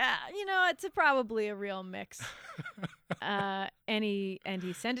 Yeah, it's probably a real mix. And he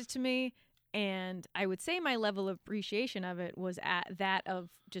sent it to me, and I would say my level of appreciation of it was at that of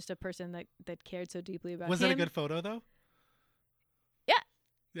just a person that cared so deeply about Was him. it a good photo though?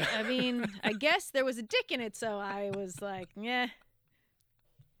 Yeah. I mean, I guess there was a dick in it, so I was like, yeah.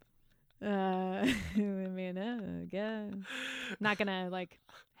 I mean, yeah. Not gonna like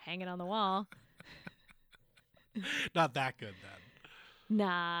hang it on the wall. Not that good then.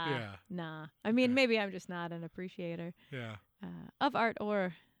 Nah. I mean, maybe I'm just not an appreciator Yeah. of art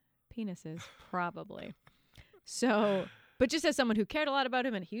or penises, probably. So, but just as someone who cared a lot about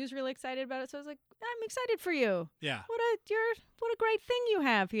him and he was really excited about it, so I was like, I'm excited for you. Yeah. What a great thing you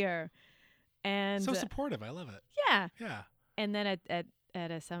have here. And So supportive. I love it. yeah. Yeah. And then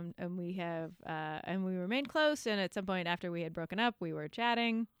and we remained close. And at some point after we had broken up, we were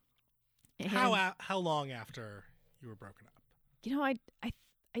chatting. And How long after you were broken up? I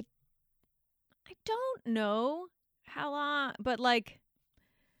don't know how long, but like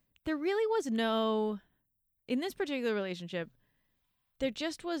there really was no, in this particular relationship, there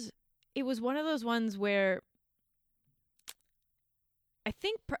just was, it was one of those ones where I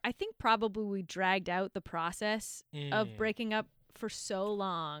think probably we dragged out the process of breaking up for so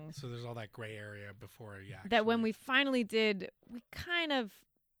long. So there's all that gray area before you actually... That when we finally did, we kind of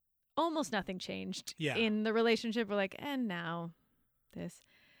almost nothing changed in the relationship. We're like, and now this.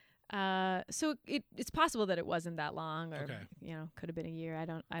 So it's possible that it wasn't that long, or could have been a year. I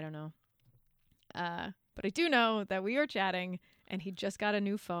don't know. But I do know that we were chatting, and he just got a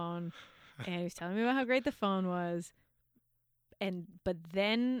new phone, and he was telling me about how great the phone was. But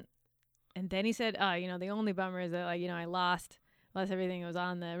then he said, the only bummer is that I lost everything that was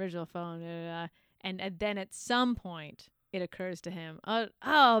on the original phone. And then at some point it occurs to him,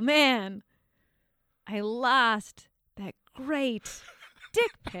 oh man, I lost that great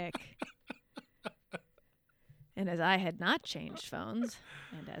dick pic. And as I had not changed phones,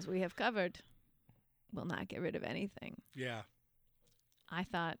 and as we have covered, will not get rid of anything. Yeah. I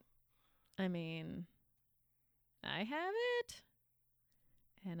thought, I mean, I have it.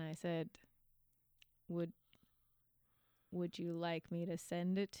 And I said, would you like me to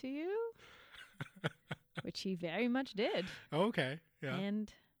send it to you? Which he very much did. Oh, okay. Yeah.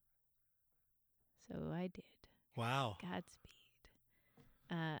 And so I did. Wow. Godspeed.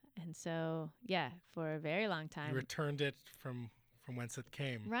 And so, yeah, for a very long time. You returned it from whence it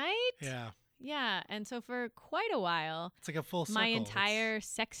came. Right? Yeah. Yeah. And so for quite a while, it's like a full circle. My entire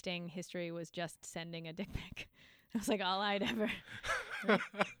sexting history was just sending a dick pic. I was like, all I'd ever.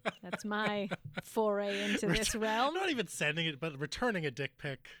 That's my foray into this realm. Not even sending it, but returning a dick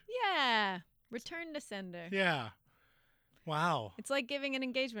pic. Yeah. Return to sender. Yeah. Wow. It's like giving an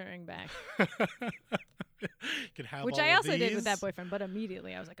engagement ring back. Can have Which all I of also did with these. that boyfriend, but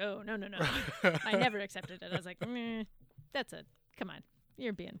immediately I was like, oh, no. I never accepted it. I was like, that's it. Come on.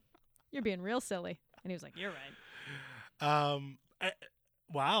 You're being real silly. And he was like, you're right.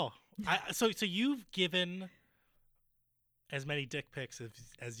 Wow. So you've given as many dick pics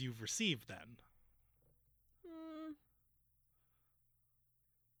as you've received then?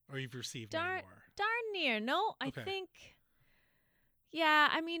 Or you've received many more? Darn near. No, I think... Yeah,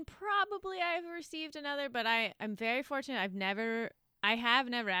 I mean, probably I've received another, but I'm very fortunate. I have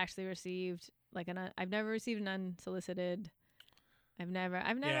never actually received I've never received an unsolicited. I've never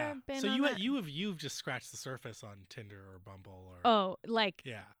been. So on you've just scratched the surface on Tinder or Bumble or.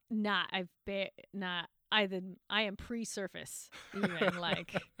 Not I am pre-surface even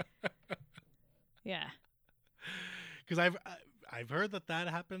like. Yeah. Because I've heard that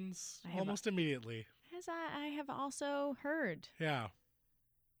happens almost immediately. As I have also heard. Yeah.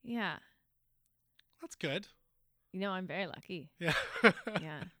 Yeah. That's good. I'm very lucky. Yeah.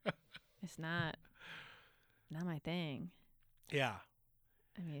 Yeah. It's not my thing. Yeah.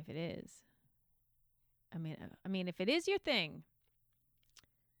 I mean, if it is. I mean, if it is your thing,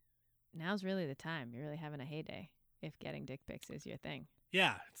 now's really the time. You're really having a heyday if getting dick pics is your thing.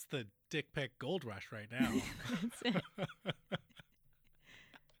 Yeah, it's the dick pic gold rush right now. That's it.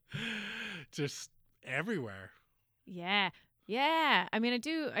 Just everywhere. Yeah. Yeah. I mean, I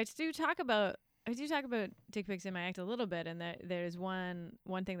do talk about dick pics in my act a little bit, and there's one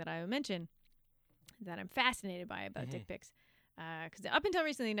thing that I would mention that I'm fascinated by about dick pics, because up until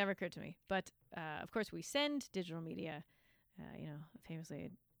recently it never occurred to me. But of course, we send digital media. Famously,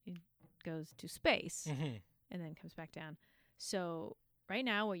 it goes to space and then comes back down. So right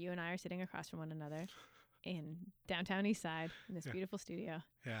now, where you and I are sitting across from one another in downtown East Side in this beautiful studio,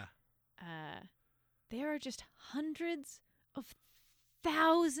 there are just hundreds of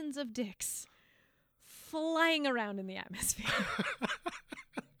thousands of dicks flying around in the atmosphere.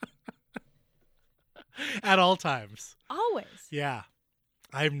 At all times. Always. Yeah.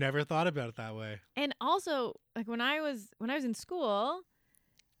 I've never thought about it that way. And also, like when I was in school,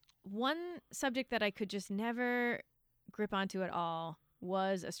 one subject that I could just never grip onto at all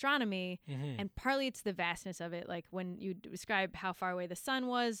was astronomy. And partly it's the vastness of it. Like when you describe how far away the sun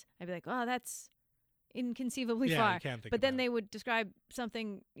was, I'd be like, oh, that's inconceivably far. You can't think but then about they would describe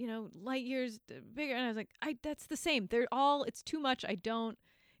something, light years bigger, and I was like, that's the same. They're all, it's too much.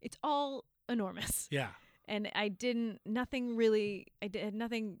 It's all enormous. Yeah. And I had nothing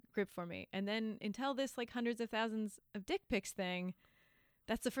grip for me. And then until this like hundreds of thousands of dick pics thing,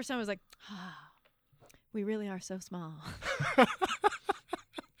 that's the first time I was like, we really are so small.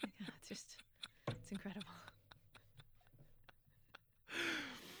 It's incredible.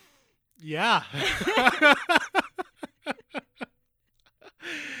 Yeah.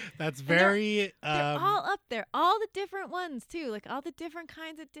 That's very... They're all up there. All the different ones, too. Like, all the different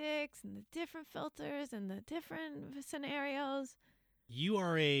kinds of dicks and the different filters and the different scenarios. You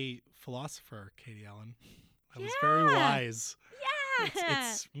are a philosopher, Katie Ellen. That was very wise. Yeah.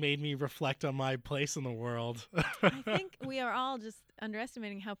 It's made me reflect on my place in the world. I think we are all just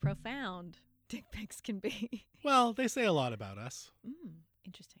underestimating how profound dick pics can be. Well, they say a lot about us.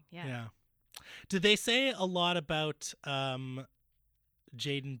 Interesting. Yeah. Yeah. Did they say a lot about Jaden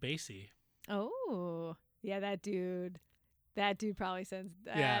Basie? Oh, yeah, that dude probably sends.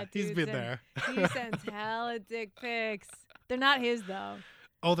 Yeah, he's been there. He sends hella dick pics. They're not his though.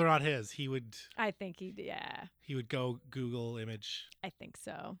 Oh, they're not his. I think he would go Google image. I think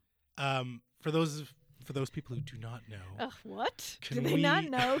so. For those people who do not know. What? Do they not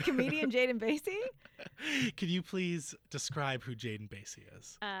know comedian Jaden Basie? Can you please describe who Jaden Basie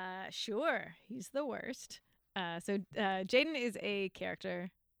is? Sure. He's the worst. So Jaden is a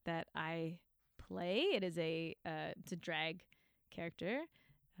character that I play. It is it's a drag character.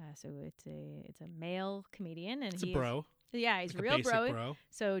 So it's a male comedian, and he's a bro. Yeah, he's like real bro.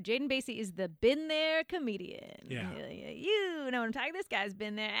 So Jaden Basie is the been there comedian. Yeah. You know what I'm talking. This guy's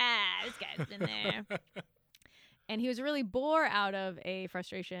been there. This guy's been there. And he was really bore out of a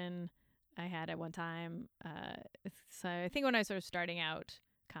frustration I had at one time. So I think when I was sort of starting out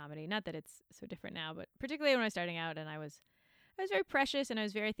comedy, not that it's so different now, but particularly when I was starting out, and I was very precious and I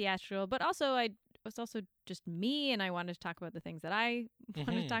was very theatrical, but also I was also just me, and I wanted to talk about the things that I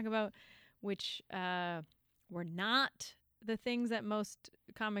wanted to talk about, which were not the things that most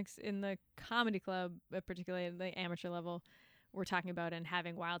comics in the comedy club, particularly at the amateur level, were talking about and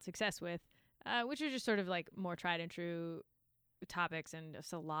having wild success with. which are just sort of like more tried and true topics, and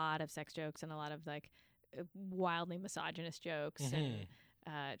just a lot of sex jokes and a lot of like wildly misogynist jokes and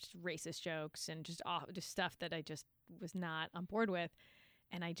just racist jokes and just stuff that I just was not on board with.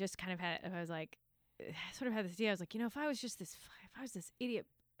 And I just kind of I was like, sort of had this idea. I was like, if I was this idiot,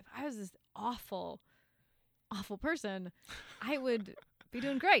 if I was this awful person, I would be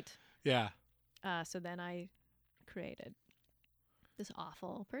doing great. Yeah. So then I created this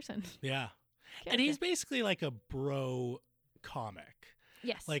awful person. Yeah. Character. And he's basically like a bro comic.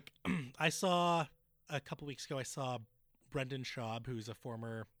 Yes. Like I saw a couple weeks ago, I saw Brendan Schaub, who's a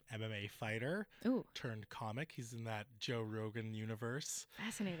former MMA fighter turned comic. He's in that Joe Rogan universe.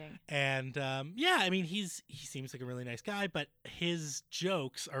 Fascinating. And yeah, I mean, he seems like a really nice guy, but his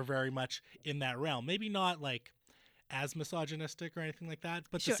jokes are very much in that realm. Maybe not like as misogynistic or anything like that,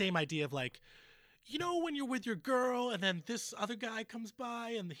 but the same idea of like, when you're with your girl and then this other guy comes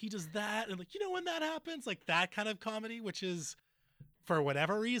by and he does that, and like, when that happens, like that kind of comedy, which is, for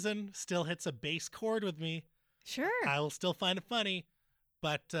whatever reason, still hits a bass chord with me. Sure. I will still find it funny,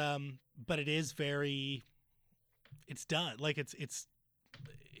 but it is very, it's done. Like it's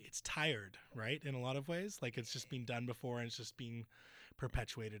tired, right? In a lot of ways, like it's just been done before and it's just being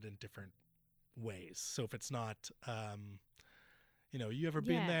perpetuated in different ways. So if it's not, you ever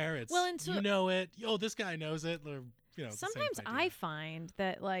been there? It's, it. Oh, this guy knows it. Or, sometimes I find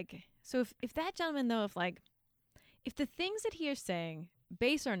that like, so if that gentleman though, if the things that he is saying,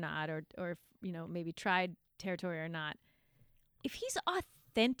 base or not, or maybe tried territory or not, if he's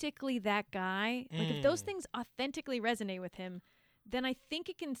authentically that guy, like if those things authentically resonate with him, then I think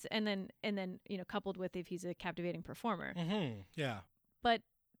it can, and then coupled with if he's a captivating performer. Yeah. But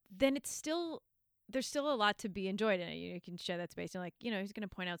then there's still a lot to be enjoyed in it. You can share that space. And like, he's going to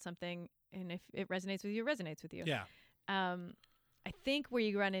point out something, and if it resonates with you, it resonates with you. Yeah. I think where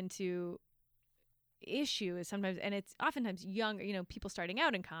you run into issue is sometimes, and it's oftentimes young, people starting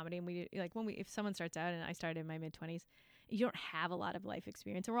out in comedy, and we like if someone starts out, and I started in my mid-20s, you don't have a lot of life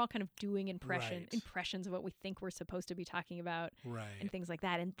experience, and we're all kind of doing impressions of what we think we're supposed to be talking about, and things like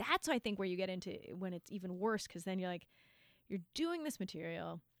that. And that's I think where you get into when it's even worse, because then you're doing this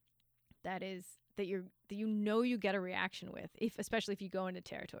material that you get a reaction with, especially if you go into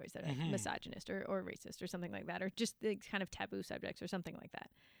territories that are misogynist or racist or something like that, or just the kind of taboo subjects or something like that.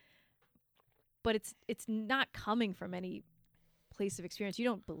 But it's not coming from any place of experience. You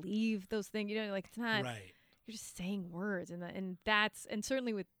don't believe those things. It's not. Right. You're just saying words, and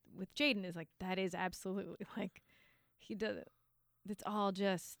certainly with Jaden is like that is absolutely like he does it. It's all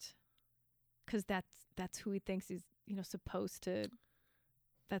just because that's who he thinks he's supposed to.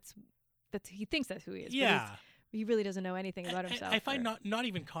 That's he thinks that's who he is. Yeah. But he really doesn't know anything about himself. I find not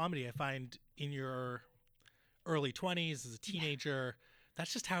even comedy. I find in your early 20s as a teenager. Yeah.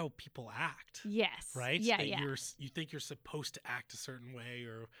 That's just how people act. Yes. Right? Yeah, that yeah. You think you're supposed to act a certain way,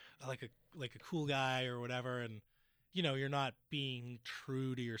 or like a cool guy or whatever, and you're not being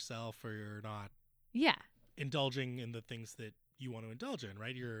true to yourself, or you're not indulging in the things that you want to indulge in,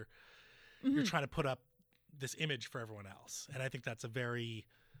 right? You're trying to put up this image for everyone else. And I think that's a very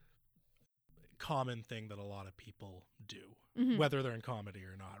common thing that a lot of people do, whether they're in comedy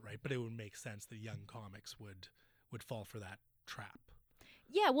or not, right? But it would make sense that young comics would fall for that trap.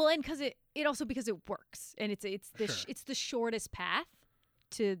 Yeah, well, and because because it works, and it's the shortest path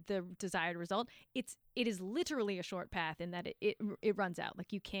to the desired result. It is literally a short path in that it runs out.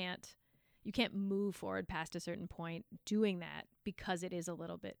 Like you can't move forward past a certain point doing that because it is a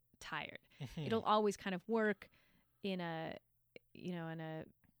little bit tired. It'll always kind of work in a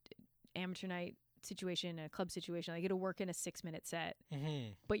amateur night situation, a club situation. Like it'll work in a 6-minute set,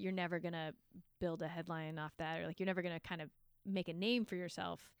 but you're never gonna build a headline off that, or like you're never gonna kind of make a name for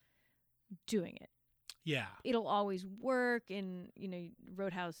yourself doing it. Yeah. It'll always work in,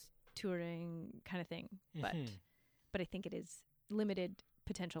 roadhouse touring kind of thing. But I think it is limited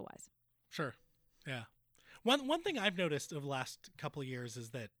potential wise. Sure. Yeah. One thing I've noticed over the last couple of years is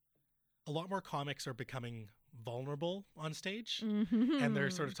that a lot more comics are becoming vulnerable on stage, and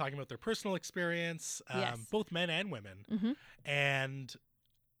they're sort of talking about their personal experience, both men and women. And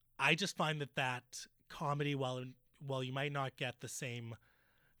I just find that comedy, while you might not get the same,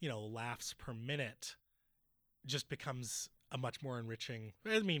 laughs per minute, just becomes a much more enriching,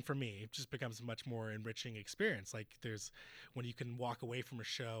 for me, it just becomes a much more enriching experience. Like when you can walk away from a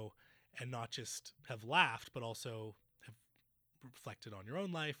show and not just have laughed, but also have reflected on your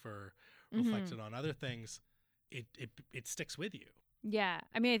own life or reflected on other things, it sticks with you. Yeah.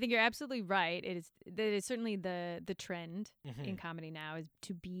 I mean, I think you're absolutely right. It is certainly the trend in comedy now is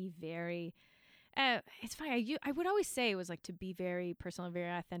to be very, it's funny. I would always say it was like to be very personal and very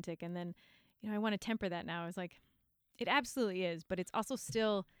authentic. And then, I want to temper that now. I was like, it absolutely is, but it's also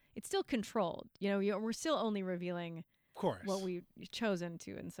still controlled. We're still only revealing, Of course, what we've chosen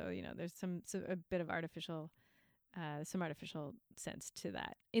to, and so there's a bit of artificial, some artificial sense to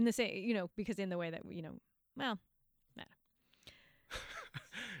that. In the same, because in the way that well, no.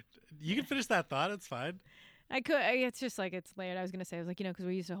 You can finish that thought. It's fine. I could. It's just like it's layered. I was gonna say, I was like, because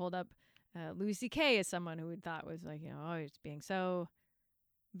we used to hold up Louis C.K. as someone who we thought was like, he's being so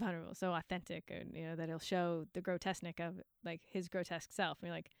vulnerable, so authentic, and that he'll show the grotesque of like his grotesque self. And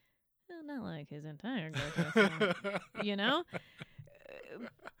you're like, not like his entire grotesque self,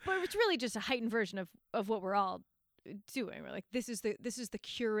 but it's really just a heightened version of what we're all doing. We're like, this is the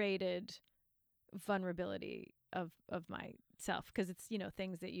curated vulnerability of myself, because it's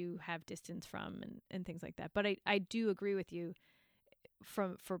things that you have distance from and things like that. But I do agree with you.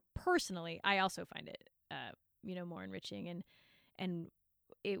 For personally, I also find it more enriching, and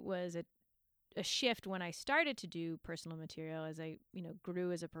it was a shift when I started to do personal material as I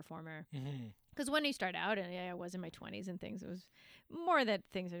grew as a performer. Because when you start out, and I was in my 20s and things, it was more that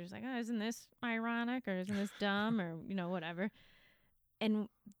things are just like, oh, isn't this ironic, or isn't this dumb, or whatever. And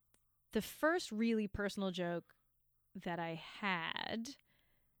the first really personal joke that I had,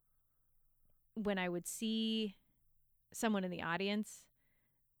 when I would see someone in the audience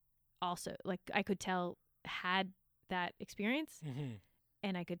also, like, I could tell had that experience,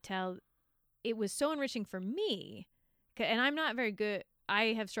 and I could tell it was so enriching for me. And I'm not very good.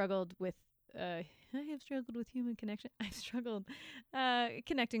 I have struggled with human connection. I've struggled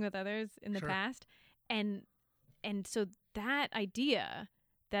connecting with others in the past, and so that idea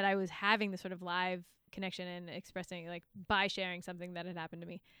that I was having this sort of live connection and expressing, like, by sharing something that had happened to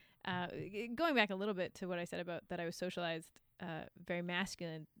me. Going back a little bit to what I said about that I was socialized very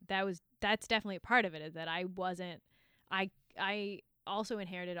masculine, that's definitely a part of it, is that I wasn't, I also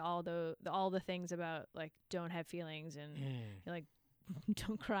inherited all the things about, like, don't have feelings, and like,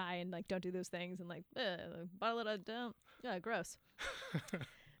 don't cry, and, like, don't do those things, and, like, bottle it up, don't, gross.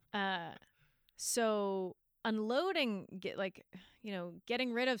 So unloading,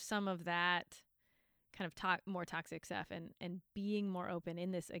 getting rid of some of that kind of more toxic stuff, and being more open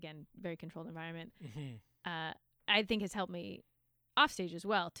in this, again, very controlled environment, I think has helped me off stage as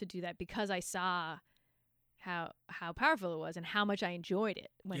well to do that, because I saw how powerful it was and how much I enjoyed it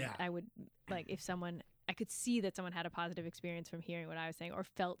when I would, like, if someone, I could see that someone had a positive experience from hearing what I was saying, or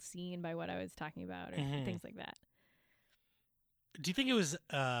felt seen by what I was talking about, or things like that. Do you think it was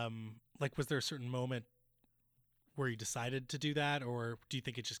like, was there a certain moment where you decided to do that, or do you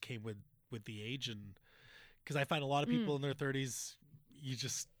think it just came with the age? And because I find a lot of people in their 30s, you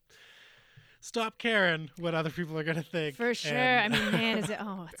just stop caring what other people are going to think. For sure. I mean, man,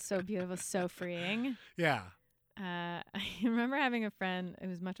 it's so beautiful, so freeing. Yeah. I remember having a friend who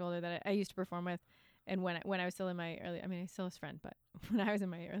was much older that I used to perform with, and when I was still in my early, I mean, he's still his friend, but when I was in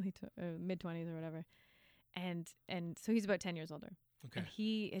my early mid-20s or whatever, and so he's about 10 years older. Okay. And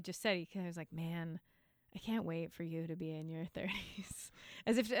he had just said, he was like, man, I can't wait for you to be in your 30s.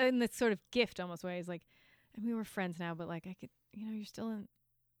 As if in this sort of gift almost way. He's like, and we were friends now, but, like, I could, you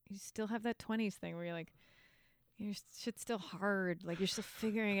still have that 20s thing where you're like, your shit's still hard. Like, you're still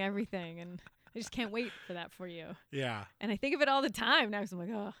figuring everything. And I just can't wait for that for you. Yeah. And I think of it all the time now, because I'm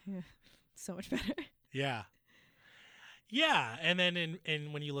like, oh, yeah, so much better. Yeah. Yeah. And then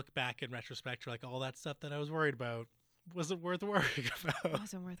when you look back in retrospect, you're like, all that stuff that I was worried about wasn't worth worrying about.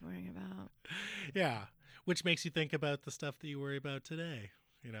 Wasn't worth worrying about. Yeah. Which makes you think about the stuff that you worry about today.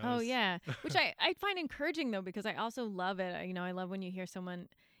 Oh, yeah. Which I find encouraging, though, because I also love it. I love when you hear someone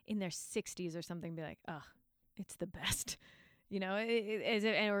in their 60s or something be like, oh, it's the best.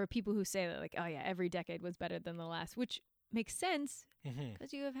 Or people who say that, like, oh, yeah, every decade was better than the last, which makes sense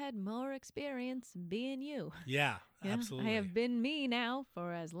because you have had more experience being you. Yeah, absolutely. I have been me now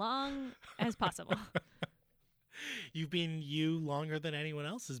for as long as possible. You've been you longer than anyone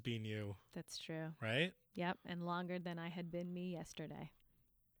else has been you. That's true. Right? Yep, and longer than I had been me yesterday.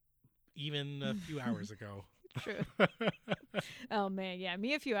 Even a few hours ago. True. Oh, man, yeah,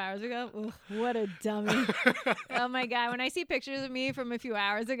 me a few hours ago. Ugh, what a dummy. Oh, my God. When I see pictures of me from a few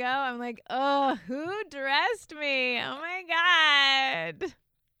hours ago, I'm like, oh, who dressed me? Oh, my God.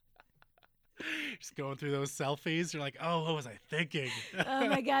 Just going through those selfies. You're like, oh, what was I thinking? Oh,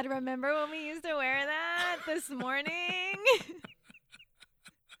 my God. Remember when we used to wear that this morning?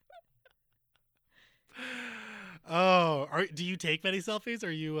 Oh, do you take many selfies?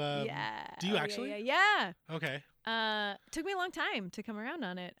 Are you? Yeah. Do you actually? Yeah. Okay. Took me a long time to come around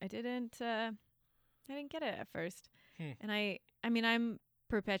on it. I didn't get it at first. And I mean, I'm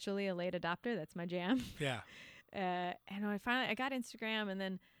perpetually a late adopter. That's my jam. Yeah. And I got Instagram, and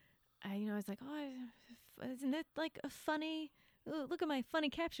then I was like, oh, isn't it like a funny? Ooh, look at my funny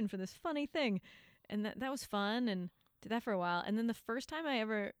caption for this funny thing, and that was fun, and did that for a while. And then the first time I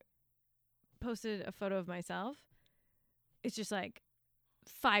ever posted a photo of myself, it's just like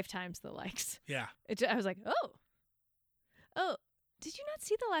 5 times the likes. Yeah. I was like, oh, did you not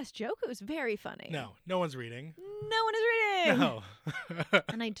see the last joke? It was very funny. No one's reading. No one is reading. No.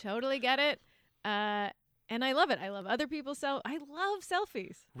 And I totally get it. And I love it. I love other people's I love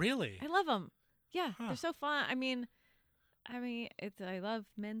selfies. Really? I love them. Yeah, Huh. they're so fun. I mean, I love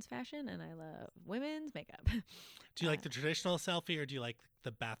men's fashion and I love women's makeup. Do you like the traditional selfie or do you like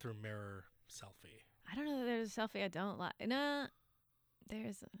the bathroom mirror selfie? I don't know that there's a selfie I don't like. No,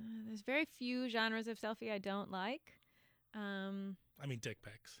 there's very few genres of selfie I don't like. I mean, dick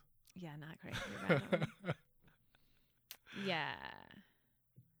pics. Yeah, not crazy about them.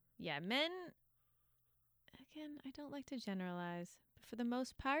 Yeah, men. Again, I don't like to generalize, but for the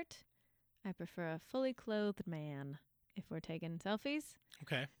most part, I prefer a fully clothed man if we're taking selfies.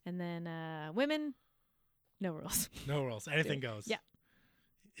 Okay. And then women, no rules. No rules. Anything goes. Yeah.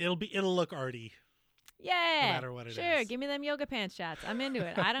 It'll look arty. Yeah. No matter what it sure, is. give me them yoga pants shots. I'm into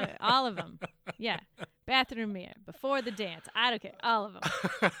it. I don't all of them. Yeah. Bathroom mirror, before the dance. I don't care. All of them.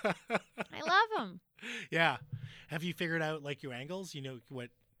 I love them. Yeah. Have you figured out like your angles? You know what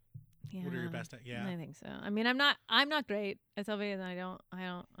Yeah. are your best? Yeah. I think so. I mean, I'm not great at selfies, and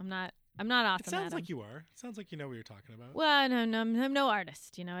I'm not awesome. It sounds at like them. you are. It sounds like you know what you're talking about. Well, no, I'm no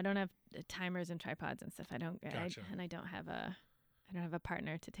artist. I don't have timers and tripods and stuff. I don't. Gotcha. I don't have a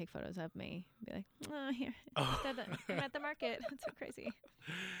partner to take photos of me. Be like, oh, here, Oh. I'm at the market. It's so crazy.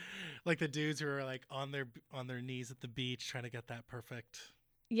 Like the dudes who are like on their knees at the beach trying to get that perfect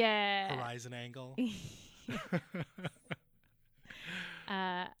Yeah. horizon angle.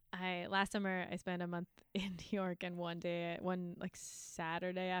 Last summer I spent a month in New York, and one like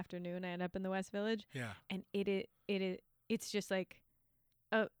Saturday afternoon I ended up in the West Village. Yeah. And it's just like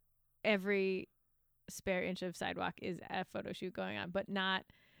every spare inch of sidewalk is a photo shoot going on, but not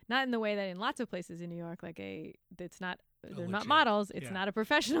in the way that in lots of places in New York, like they're not legit. models. It's Yeah. not a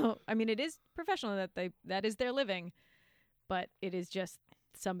professional. I mean, it is professional that is their living, but it is just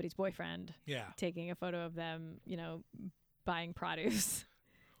somebody's boyfriend Yeah. taking a photo of them, buying produce.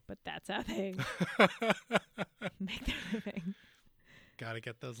 But that's how they make their living. Gotta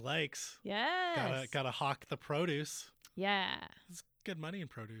get those likes. Yes. Gotta hawk the produce. Yeah. There's good money in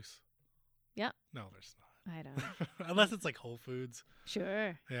produce. Yep. No, there's not. I don't. Unless it's like Whole Foods.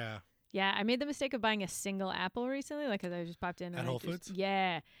 Sure. Yeah. Yeah, I made the mistake of buying a single apple recently, like, 'cause I just popped in. At and Whole Foods?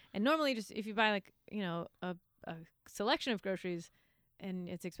 Yeah. And normally just if you buy like, a selection of groceries and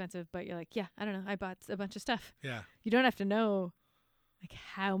it's expensive, but you're like, yeah, I don't know, I bought a bunch of stuff. Yeah. You don't have to know like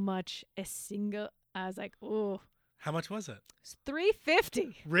how much a single. I was like, oh, How much was it? it's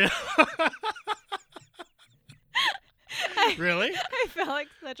 $3.50. Really? Really? I felt like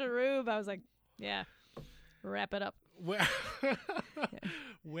such a rube. I was like, yeah, wrap it up.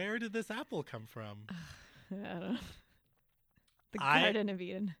 Where did this apple come from? I don't know. The I- Garden of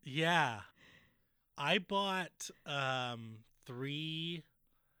Eden. Yeah. I bought 3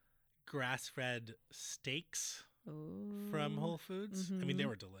 grass-fed steaks from Whole Foods. I mean, they Mhm.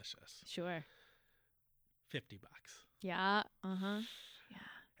 were delicious. Sure. $50. Yeah. Uh-huh.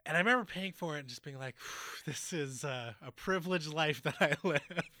 And I remember paying for it and just being like, this is a privileged life that I live.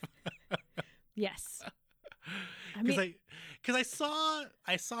 Yes. I mean, Because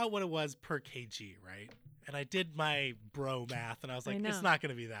I saw what it was per kg, right? And I did my bro math, and I was I like, it's know. not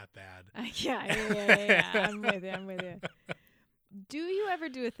going to be that bad. yeah. I'm with you. Do you ever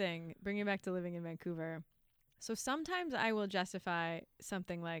do a thing, bring it back to living in Vancouver? So sometimes I will justify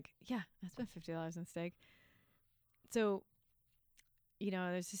something like, yeah, I spent $50 on steak. So,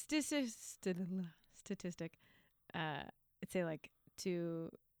 there's a statistic. It'd say like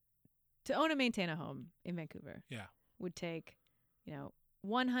to own and maintain a home in Vancouver. Yeah. Would take,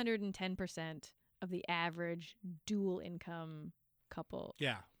 110% of the average dual income couple.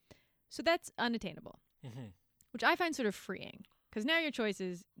 Yeah. So that's unattainable, Mm-hmm. which I find sort of freeing. Because now your choice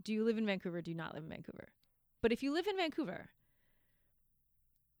is, do you live in Vancouver, do you not live in Vancouver? But if you live in Vancouver,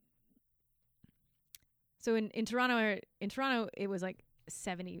 so in Toronto, it was like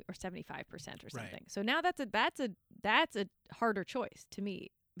 70 or 75% or something. Right. So now that's a harder choice to me,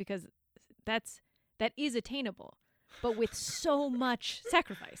 because that is attainable, but with so much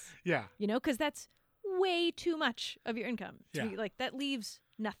sacrifice. Yeah. Because that's way too much of your income. To Yeah. be, like, that leaves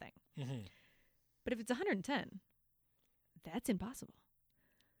nothing. Mm-hmm. But if it's 110, that's impossible.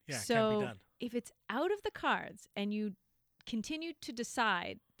 Yeah, it so can't be done. if it's out of the cards and you continue to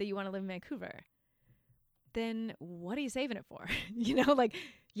decide that you want to live in Vancouver, then what are you saving it for? Like,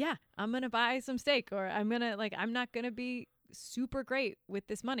 yeah, I'm going to buy some steak, or I'm not going to be super great with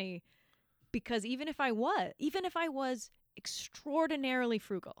this money, because even if I was extraordinarily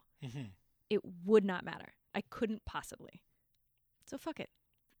frugal, it would not matter. I couldn't possibly. So fuck it.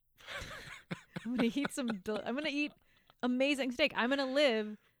 I'm going to eat amazing steak. I'm going to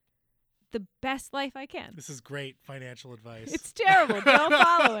live the best life I can. This is great financial advice. It's terrible. Don't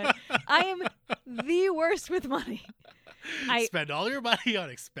follow it. I am the worst with money. Spend all your money on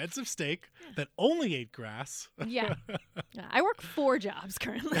expensive steak that only ate grass. Yeah. I work 4 jobs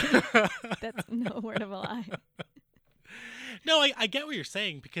currently. That's no word of a lie. No, I get what you're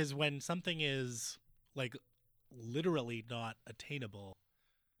saying, because when something is like literally not attainable.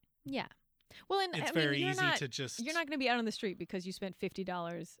 Yeah. Well, and it's very easy to just. You're not going to be out on the street because you spent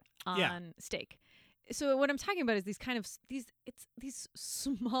 $50 on steak. So what I'm talking about is these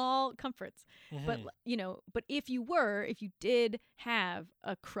small comforts. But but if you did have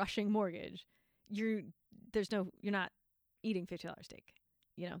a crushing mortgage, you're not eating $50 steak.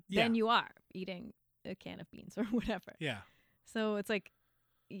 Then you are eating a can of beans or whatever. Yeah. So it's like,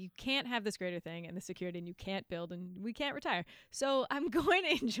 you can't have this greater thing and the security, and you can't build, and we can't retire. So I'm going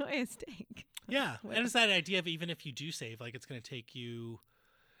to enjoy a steak. Yeah. And it's that idea of, even if you do save, like, it's going to take you,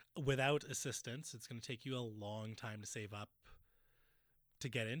 without assistance, it's going to take you a long time to save up to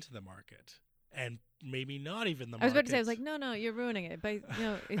get into the market. And maybe not even the market. I was about to say, I was like, no, you're ruining it. But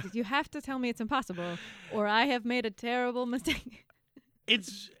you have to tell me it's impossible, or I have made a terrible mistake.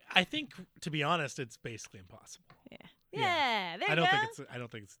 I think, to be honest, it's basically impossible. Yeah. Yeah, there you go. I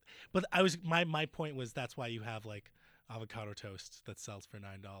don't think it's. But my point was, that's why you have like avocado toast that sells for $9.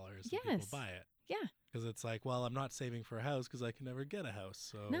 Yes. And people buy it. Yeah. Because it's like, well, I'm not saving for a house because I can never get a house.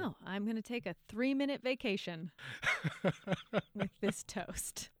 So no, I'm going to take a 3-minute vacation with this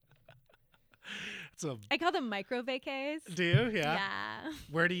toast. I call them micro vacays. Do you? Yeah. Yeah.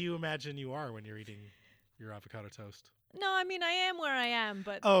 Where do you imagine you are when you're eating your avocado toast? No, I mean, I am where I am,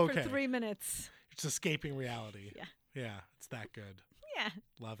 but okay. For 3 minutes. It's escaping reality. Yeah. Yeah, it's that good. Yeah.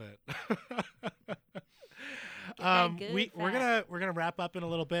 Love it. We're gonna wrap up in a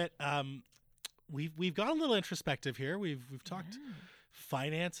little bit. We've got a little introspective here. We've talked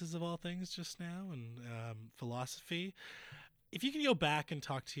finances of all things just now, and philosophy. If you could go back and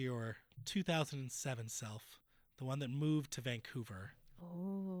talk to your 2007 self, the one that moved to Vancouver,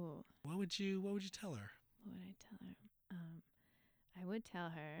 what would you tell her? What would I tell her? I would tell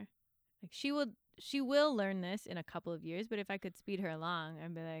her, like, she will learn this in a couple of years, but if I could speed her along,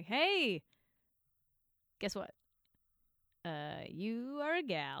 I'd be like, hey, guess what? You are a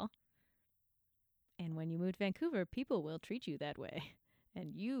gal. And when you move to Vancouver, people will treat you that way.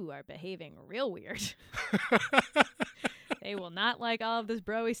 And you are behaving real weird. They will not like all of this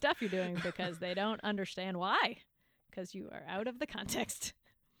bro-y stuff you're doing because they don't understand why. Because you are out of the context.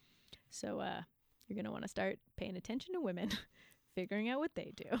 So you're going to want to start paying attention to women, figuring out what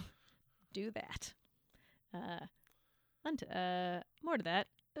they do. Do that. More to that,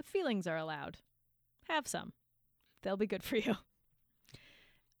 the feelings are allowed. Have some. They'll be good for you.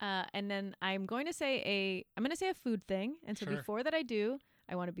 And then I'm going to say a food thing. And so before that I do,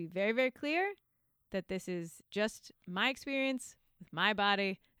 I want to be very, very clear that this is just my experience with my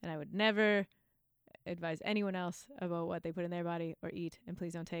body, and I would never advise anyone else about what they put in their body or eat. And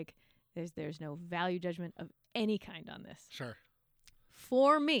please don't take, there's no value judgment of any kind on this. Sure.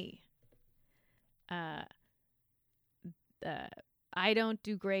 For me, I don't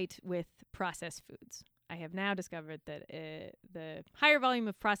do great with processed foods. I have now discovered that the higher volume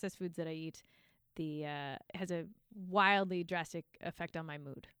of processed foods that I eat, has a wildly drastic effect on my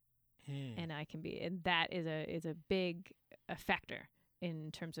mood, and that is a big factor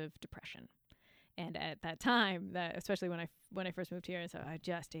in terms of depression. And at that time, especially when I first moved here, so I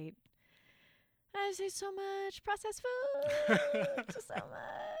just ate so much processed food, just so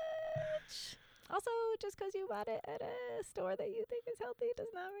much. Also, just because you bought it at a store that you think is healthy does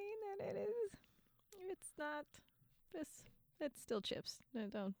not mean that it is. It's not. It's still chips. No,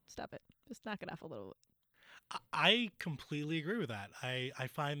 don't stop it. Just knock it off a little bit. I completely agree with that. I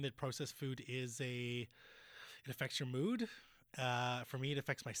find that processed food it affects your mood. For me, it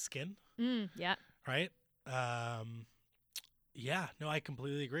affects my skin. Yeah. Right? Yeah. No, I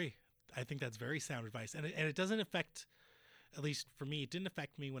completely agree. I think that's very sound advice. And it doesn't affect, at least for me, it didn't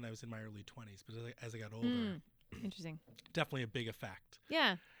affect me when I was in my early 20s. But as I got older. Interesting. Definitely a big effect.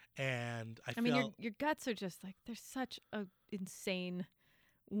 Yeah. And I mean, your guts are just like, they're such a insane,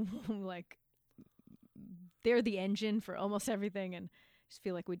 like, they're the engine for almost everything. And I just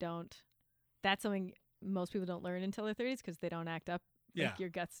feel like that's something most people don't learn until their 30s because they don't act up Yeah. Like your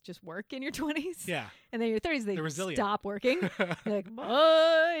guts just work in your 20s. Yeah. And then your 30s, they They're resilient. stop working. You're like,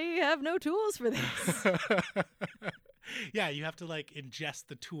 I have no tools for this. Yeah, you have to like ingest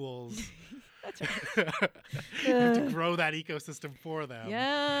the tools. That's right. You have to grow that ecosystem for them.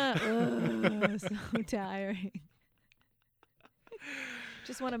 Yeah. So tiring.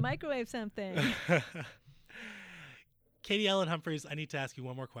 Just want to microwave something. Katie Ellen Humphries, I need to ask you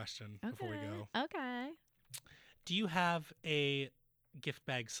one more question before we go. Okay. Do you have a gift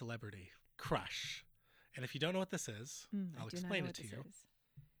bag celebrity crush? And if you don't know what this is, I'll explain it to you.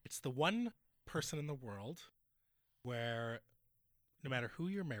 It's the one person in the world where no matter who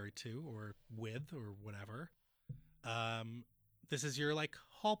you're married to or with or whatever, this is your like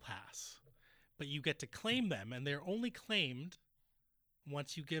hall pass. But you get to claim them, and they're only claimed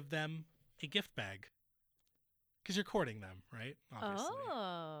once you give them a gift bag. Because you're courting them, right? Obviously.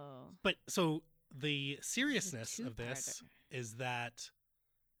 Oh. But so the seriousness of this is that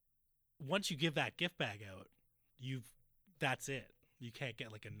once you give that gift bag out, that's it. You can't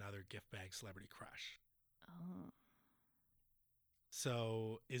get like another gift bag celebrity crush. Oh.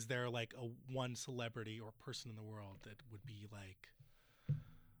 So is there like a one celebrity or person in the world that would be like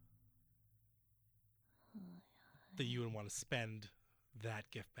that you would want to spend that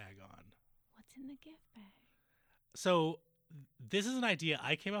gift bag on? What's in the gift bag? So this is an idea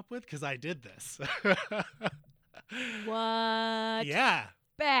I came up with because I did this. What? Yeah.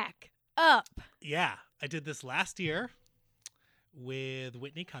 Back up. Yeah. I did this last year with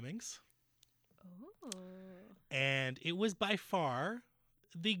Whitney Cummings. Oh. And it was by far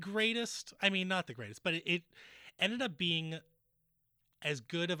the greatest. I mean, not the greatest, but it ended up being as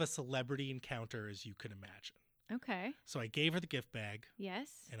good of a celebrity encounter as you could imagine. Okay. So I gave her the gift bag. Yes.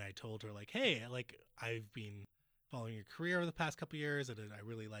 And I told her, like, hey, like, I've been following your career over the past couple of years, and I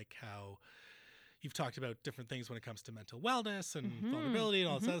really like how you've talked about different things when it comes to mental wellness and vulnerability and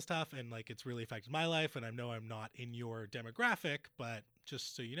all this other stuff, and like it's really affected my life, and I know I'm not in your demographic, but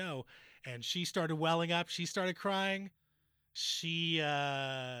just so you know. And she started welling up. She started crying. She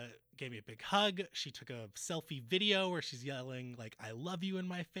gave me a big hug. She took a selfie video where she's yelling like "I love you" in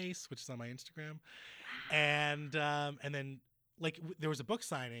my face, which is on my Instagram. And then like there was a book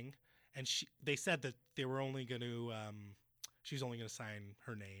signing, and they said that they were only going to she's only going to sign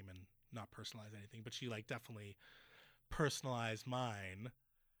her name and not personalize anything, but she like definitely personalized mine.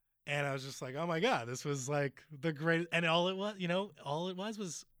 And I was just like, oh my God, this was like the greatest. And all it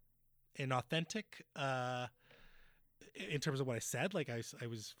was an authentic in terms of what I said. Like I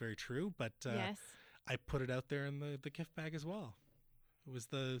was very true, but Yes. I put it out there in the gift bag as well. It was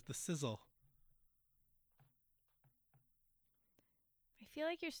the sizzle. I feel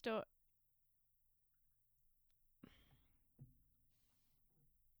like your story.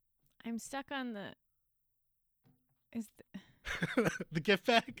 I'm stuck on the. The gift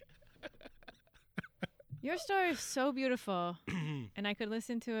bag. Your story is so beautiful, and I could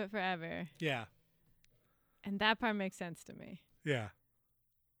listen to it forever. Yeah. And that part makes sense to me. Yeah.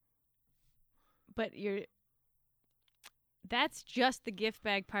 But that's just the gift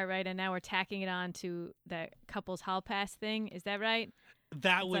bag part, right? And now we're tacking it on to the couple's hall pass thing. Is that right?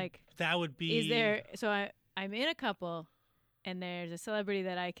 That would be. Is there? So I'm in a couple, and there's a celebrity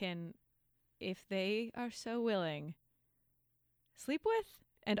that I can, if they are so willing, sleep with,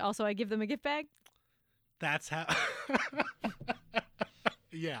 and also I give them a gift bag. That's how.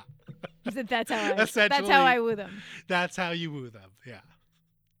 Yeah. He said that's how I. Essentially, that's how I woo them. That's how you woo them. Yeah.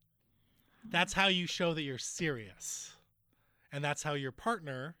 That's how you show that you're serious, and that's how your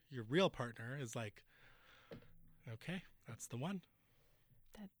partner, your real partner, is like, okay, that's the one.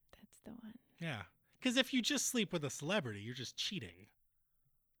 That's the one. Yeah. Because if you just sleep with a celebrity, you're just cheating.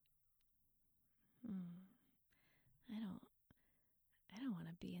 I don't want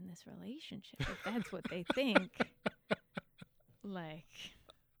to be in this relationship if that's what they think. Like,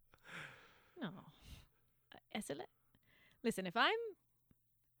 no. Listen,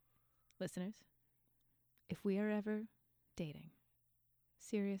 listeners, if we are ever dating,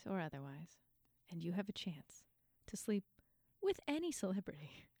 serious or otherwise, and you have a chance to sleep with any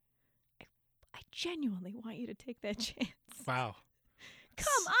celebrity, I genuinely want you to take that chance. Wow.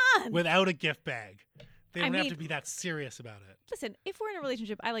 Come on. Without a gift bag. They don't have mean, to be that serious about it. Listen, if we're in a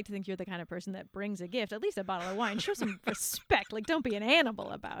relationship, I like to think you're the kind of person that brings a gift, at least a bottle of wine. Show some respect. Like, don't be an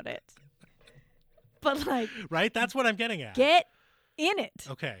animal about it. But, like... Right? That's what I'm getting at. Get in it.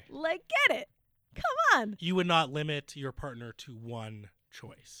 Okay. Like, get it. Come on. You would not limit your partner to one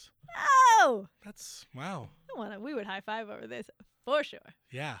choice. No. That's... Wow. We would high five over this for sure.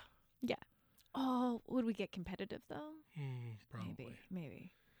 Yeah. Yeah. Oh, would we get competitive, though? Probably.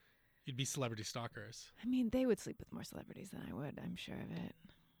 Maybe. You'd be celebrity stalkers. I mean, they would sleep with more celebrities than I would. I'm sure of it.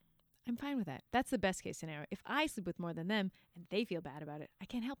 I'm fine with that. That's the best case scenario. If I sleep with more than them and they feel bad about it, I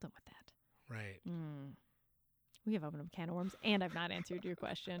can't help them with that. Right. We have opened up a can of worms, and I've not answered your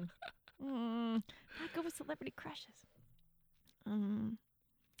question. I'd go with celebrity crushes.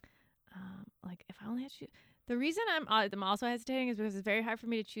 Like if I only had to choose, the reason I'm also hesitating is because it's very hard for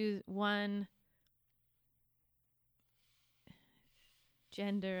me to choose one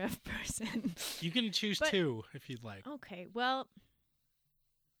gender of person. You can choose two if you'd like. Okay, well,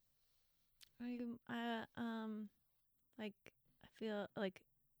 like I feel like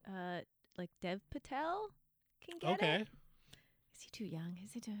Dev Patel can get it. Is he too young?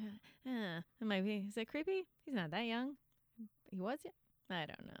 Is he too? It might be. Is that creepy? He's not that young. He was yet. I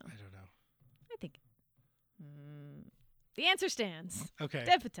don't know. I think the answer stands. Okay.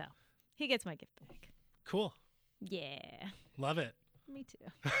 Dev Patel. He gets my gift bag. Cool. Yeah. Love it. Me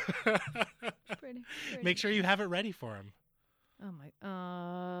too. Pretty. Make sure you have it ready for him. Oh my.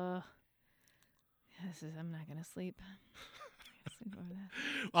 I'm not gonna sleep. Sleep over that.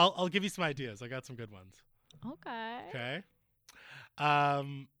 I'll give you some ideas. I got some good ones. Okay.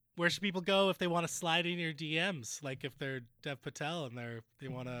 Where should people go if they want to slide in your DMs? Like if they're Dev Patel and they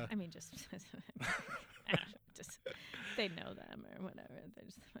want to. I mean, just they know them or whatever. It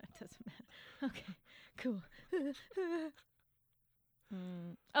doesn't matter. Okay, cool.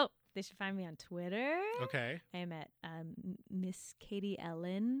 Oh, they should find me on Twitter. Okay. I'm at Miss Katie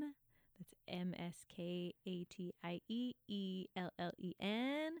Ellen. That's MSKATIEELLEN.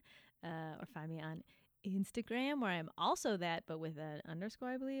 Or find me on Instagram, where I'm also that, but with an underscore,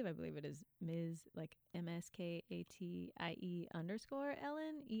 I believe. I believe it is Ms. like MSKATIE underscore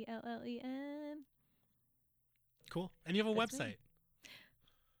Ellen, ELLEN. Cool. And you have a That's website. Me.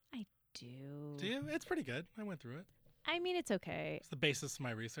 I do. Do you? It's pretty good. I went through it. I mean, it's okay. It's the basis of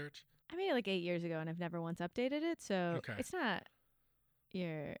my research. I made it like 8 years ago, and I've never once updated it, so it's not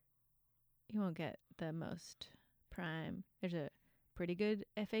you won't get the most prime. There's a pretty good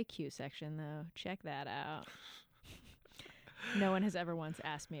FAQ section, though. Check that out. No one has ever once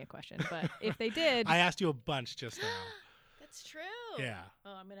asked me a question, but if they did... I asked you a bunch just now. That's true. Yeah.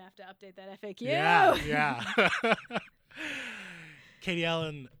 Oh, I'm going to have to update that FAQ. Yeah. Katie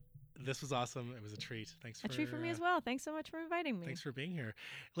Ellen, this was awesome. It was a treat. Thanks for... A treat for me as well. Thanks so much for inviting me. Thanks for being here.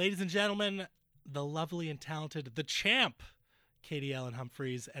 Ladies and gentlemen, the lovely and talented, the champ, Katie Ellen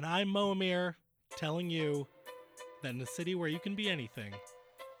Humphries, and I'm Mo Amir, telling you that in a city where you can be anything,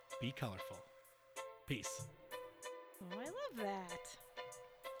 be colorful. Peace. Oh, I love that.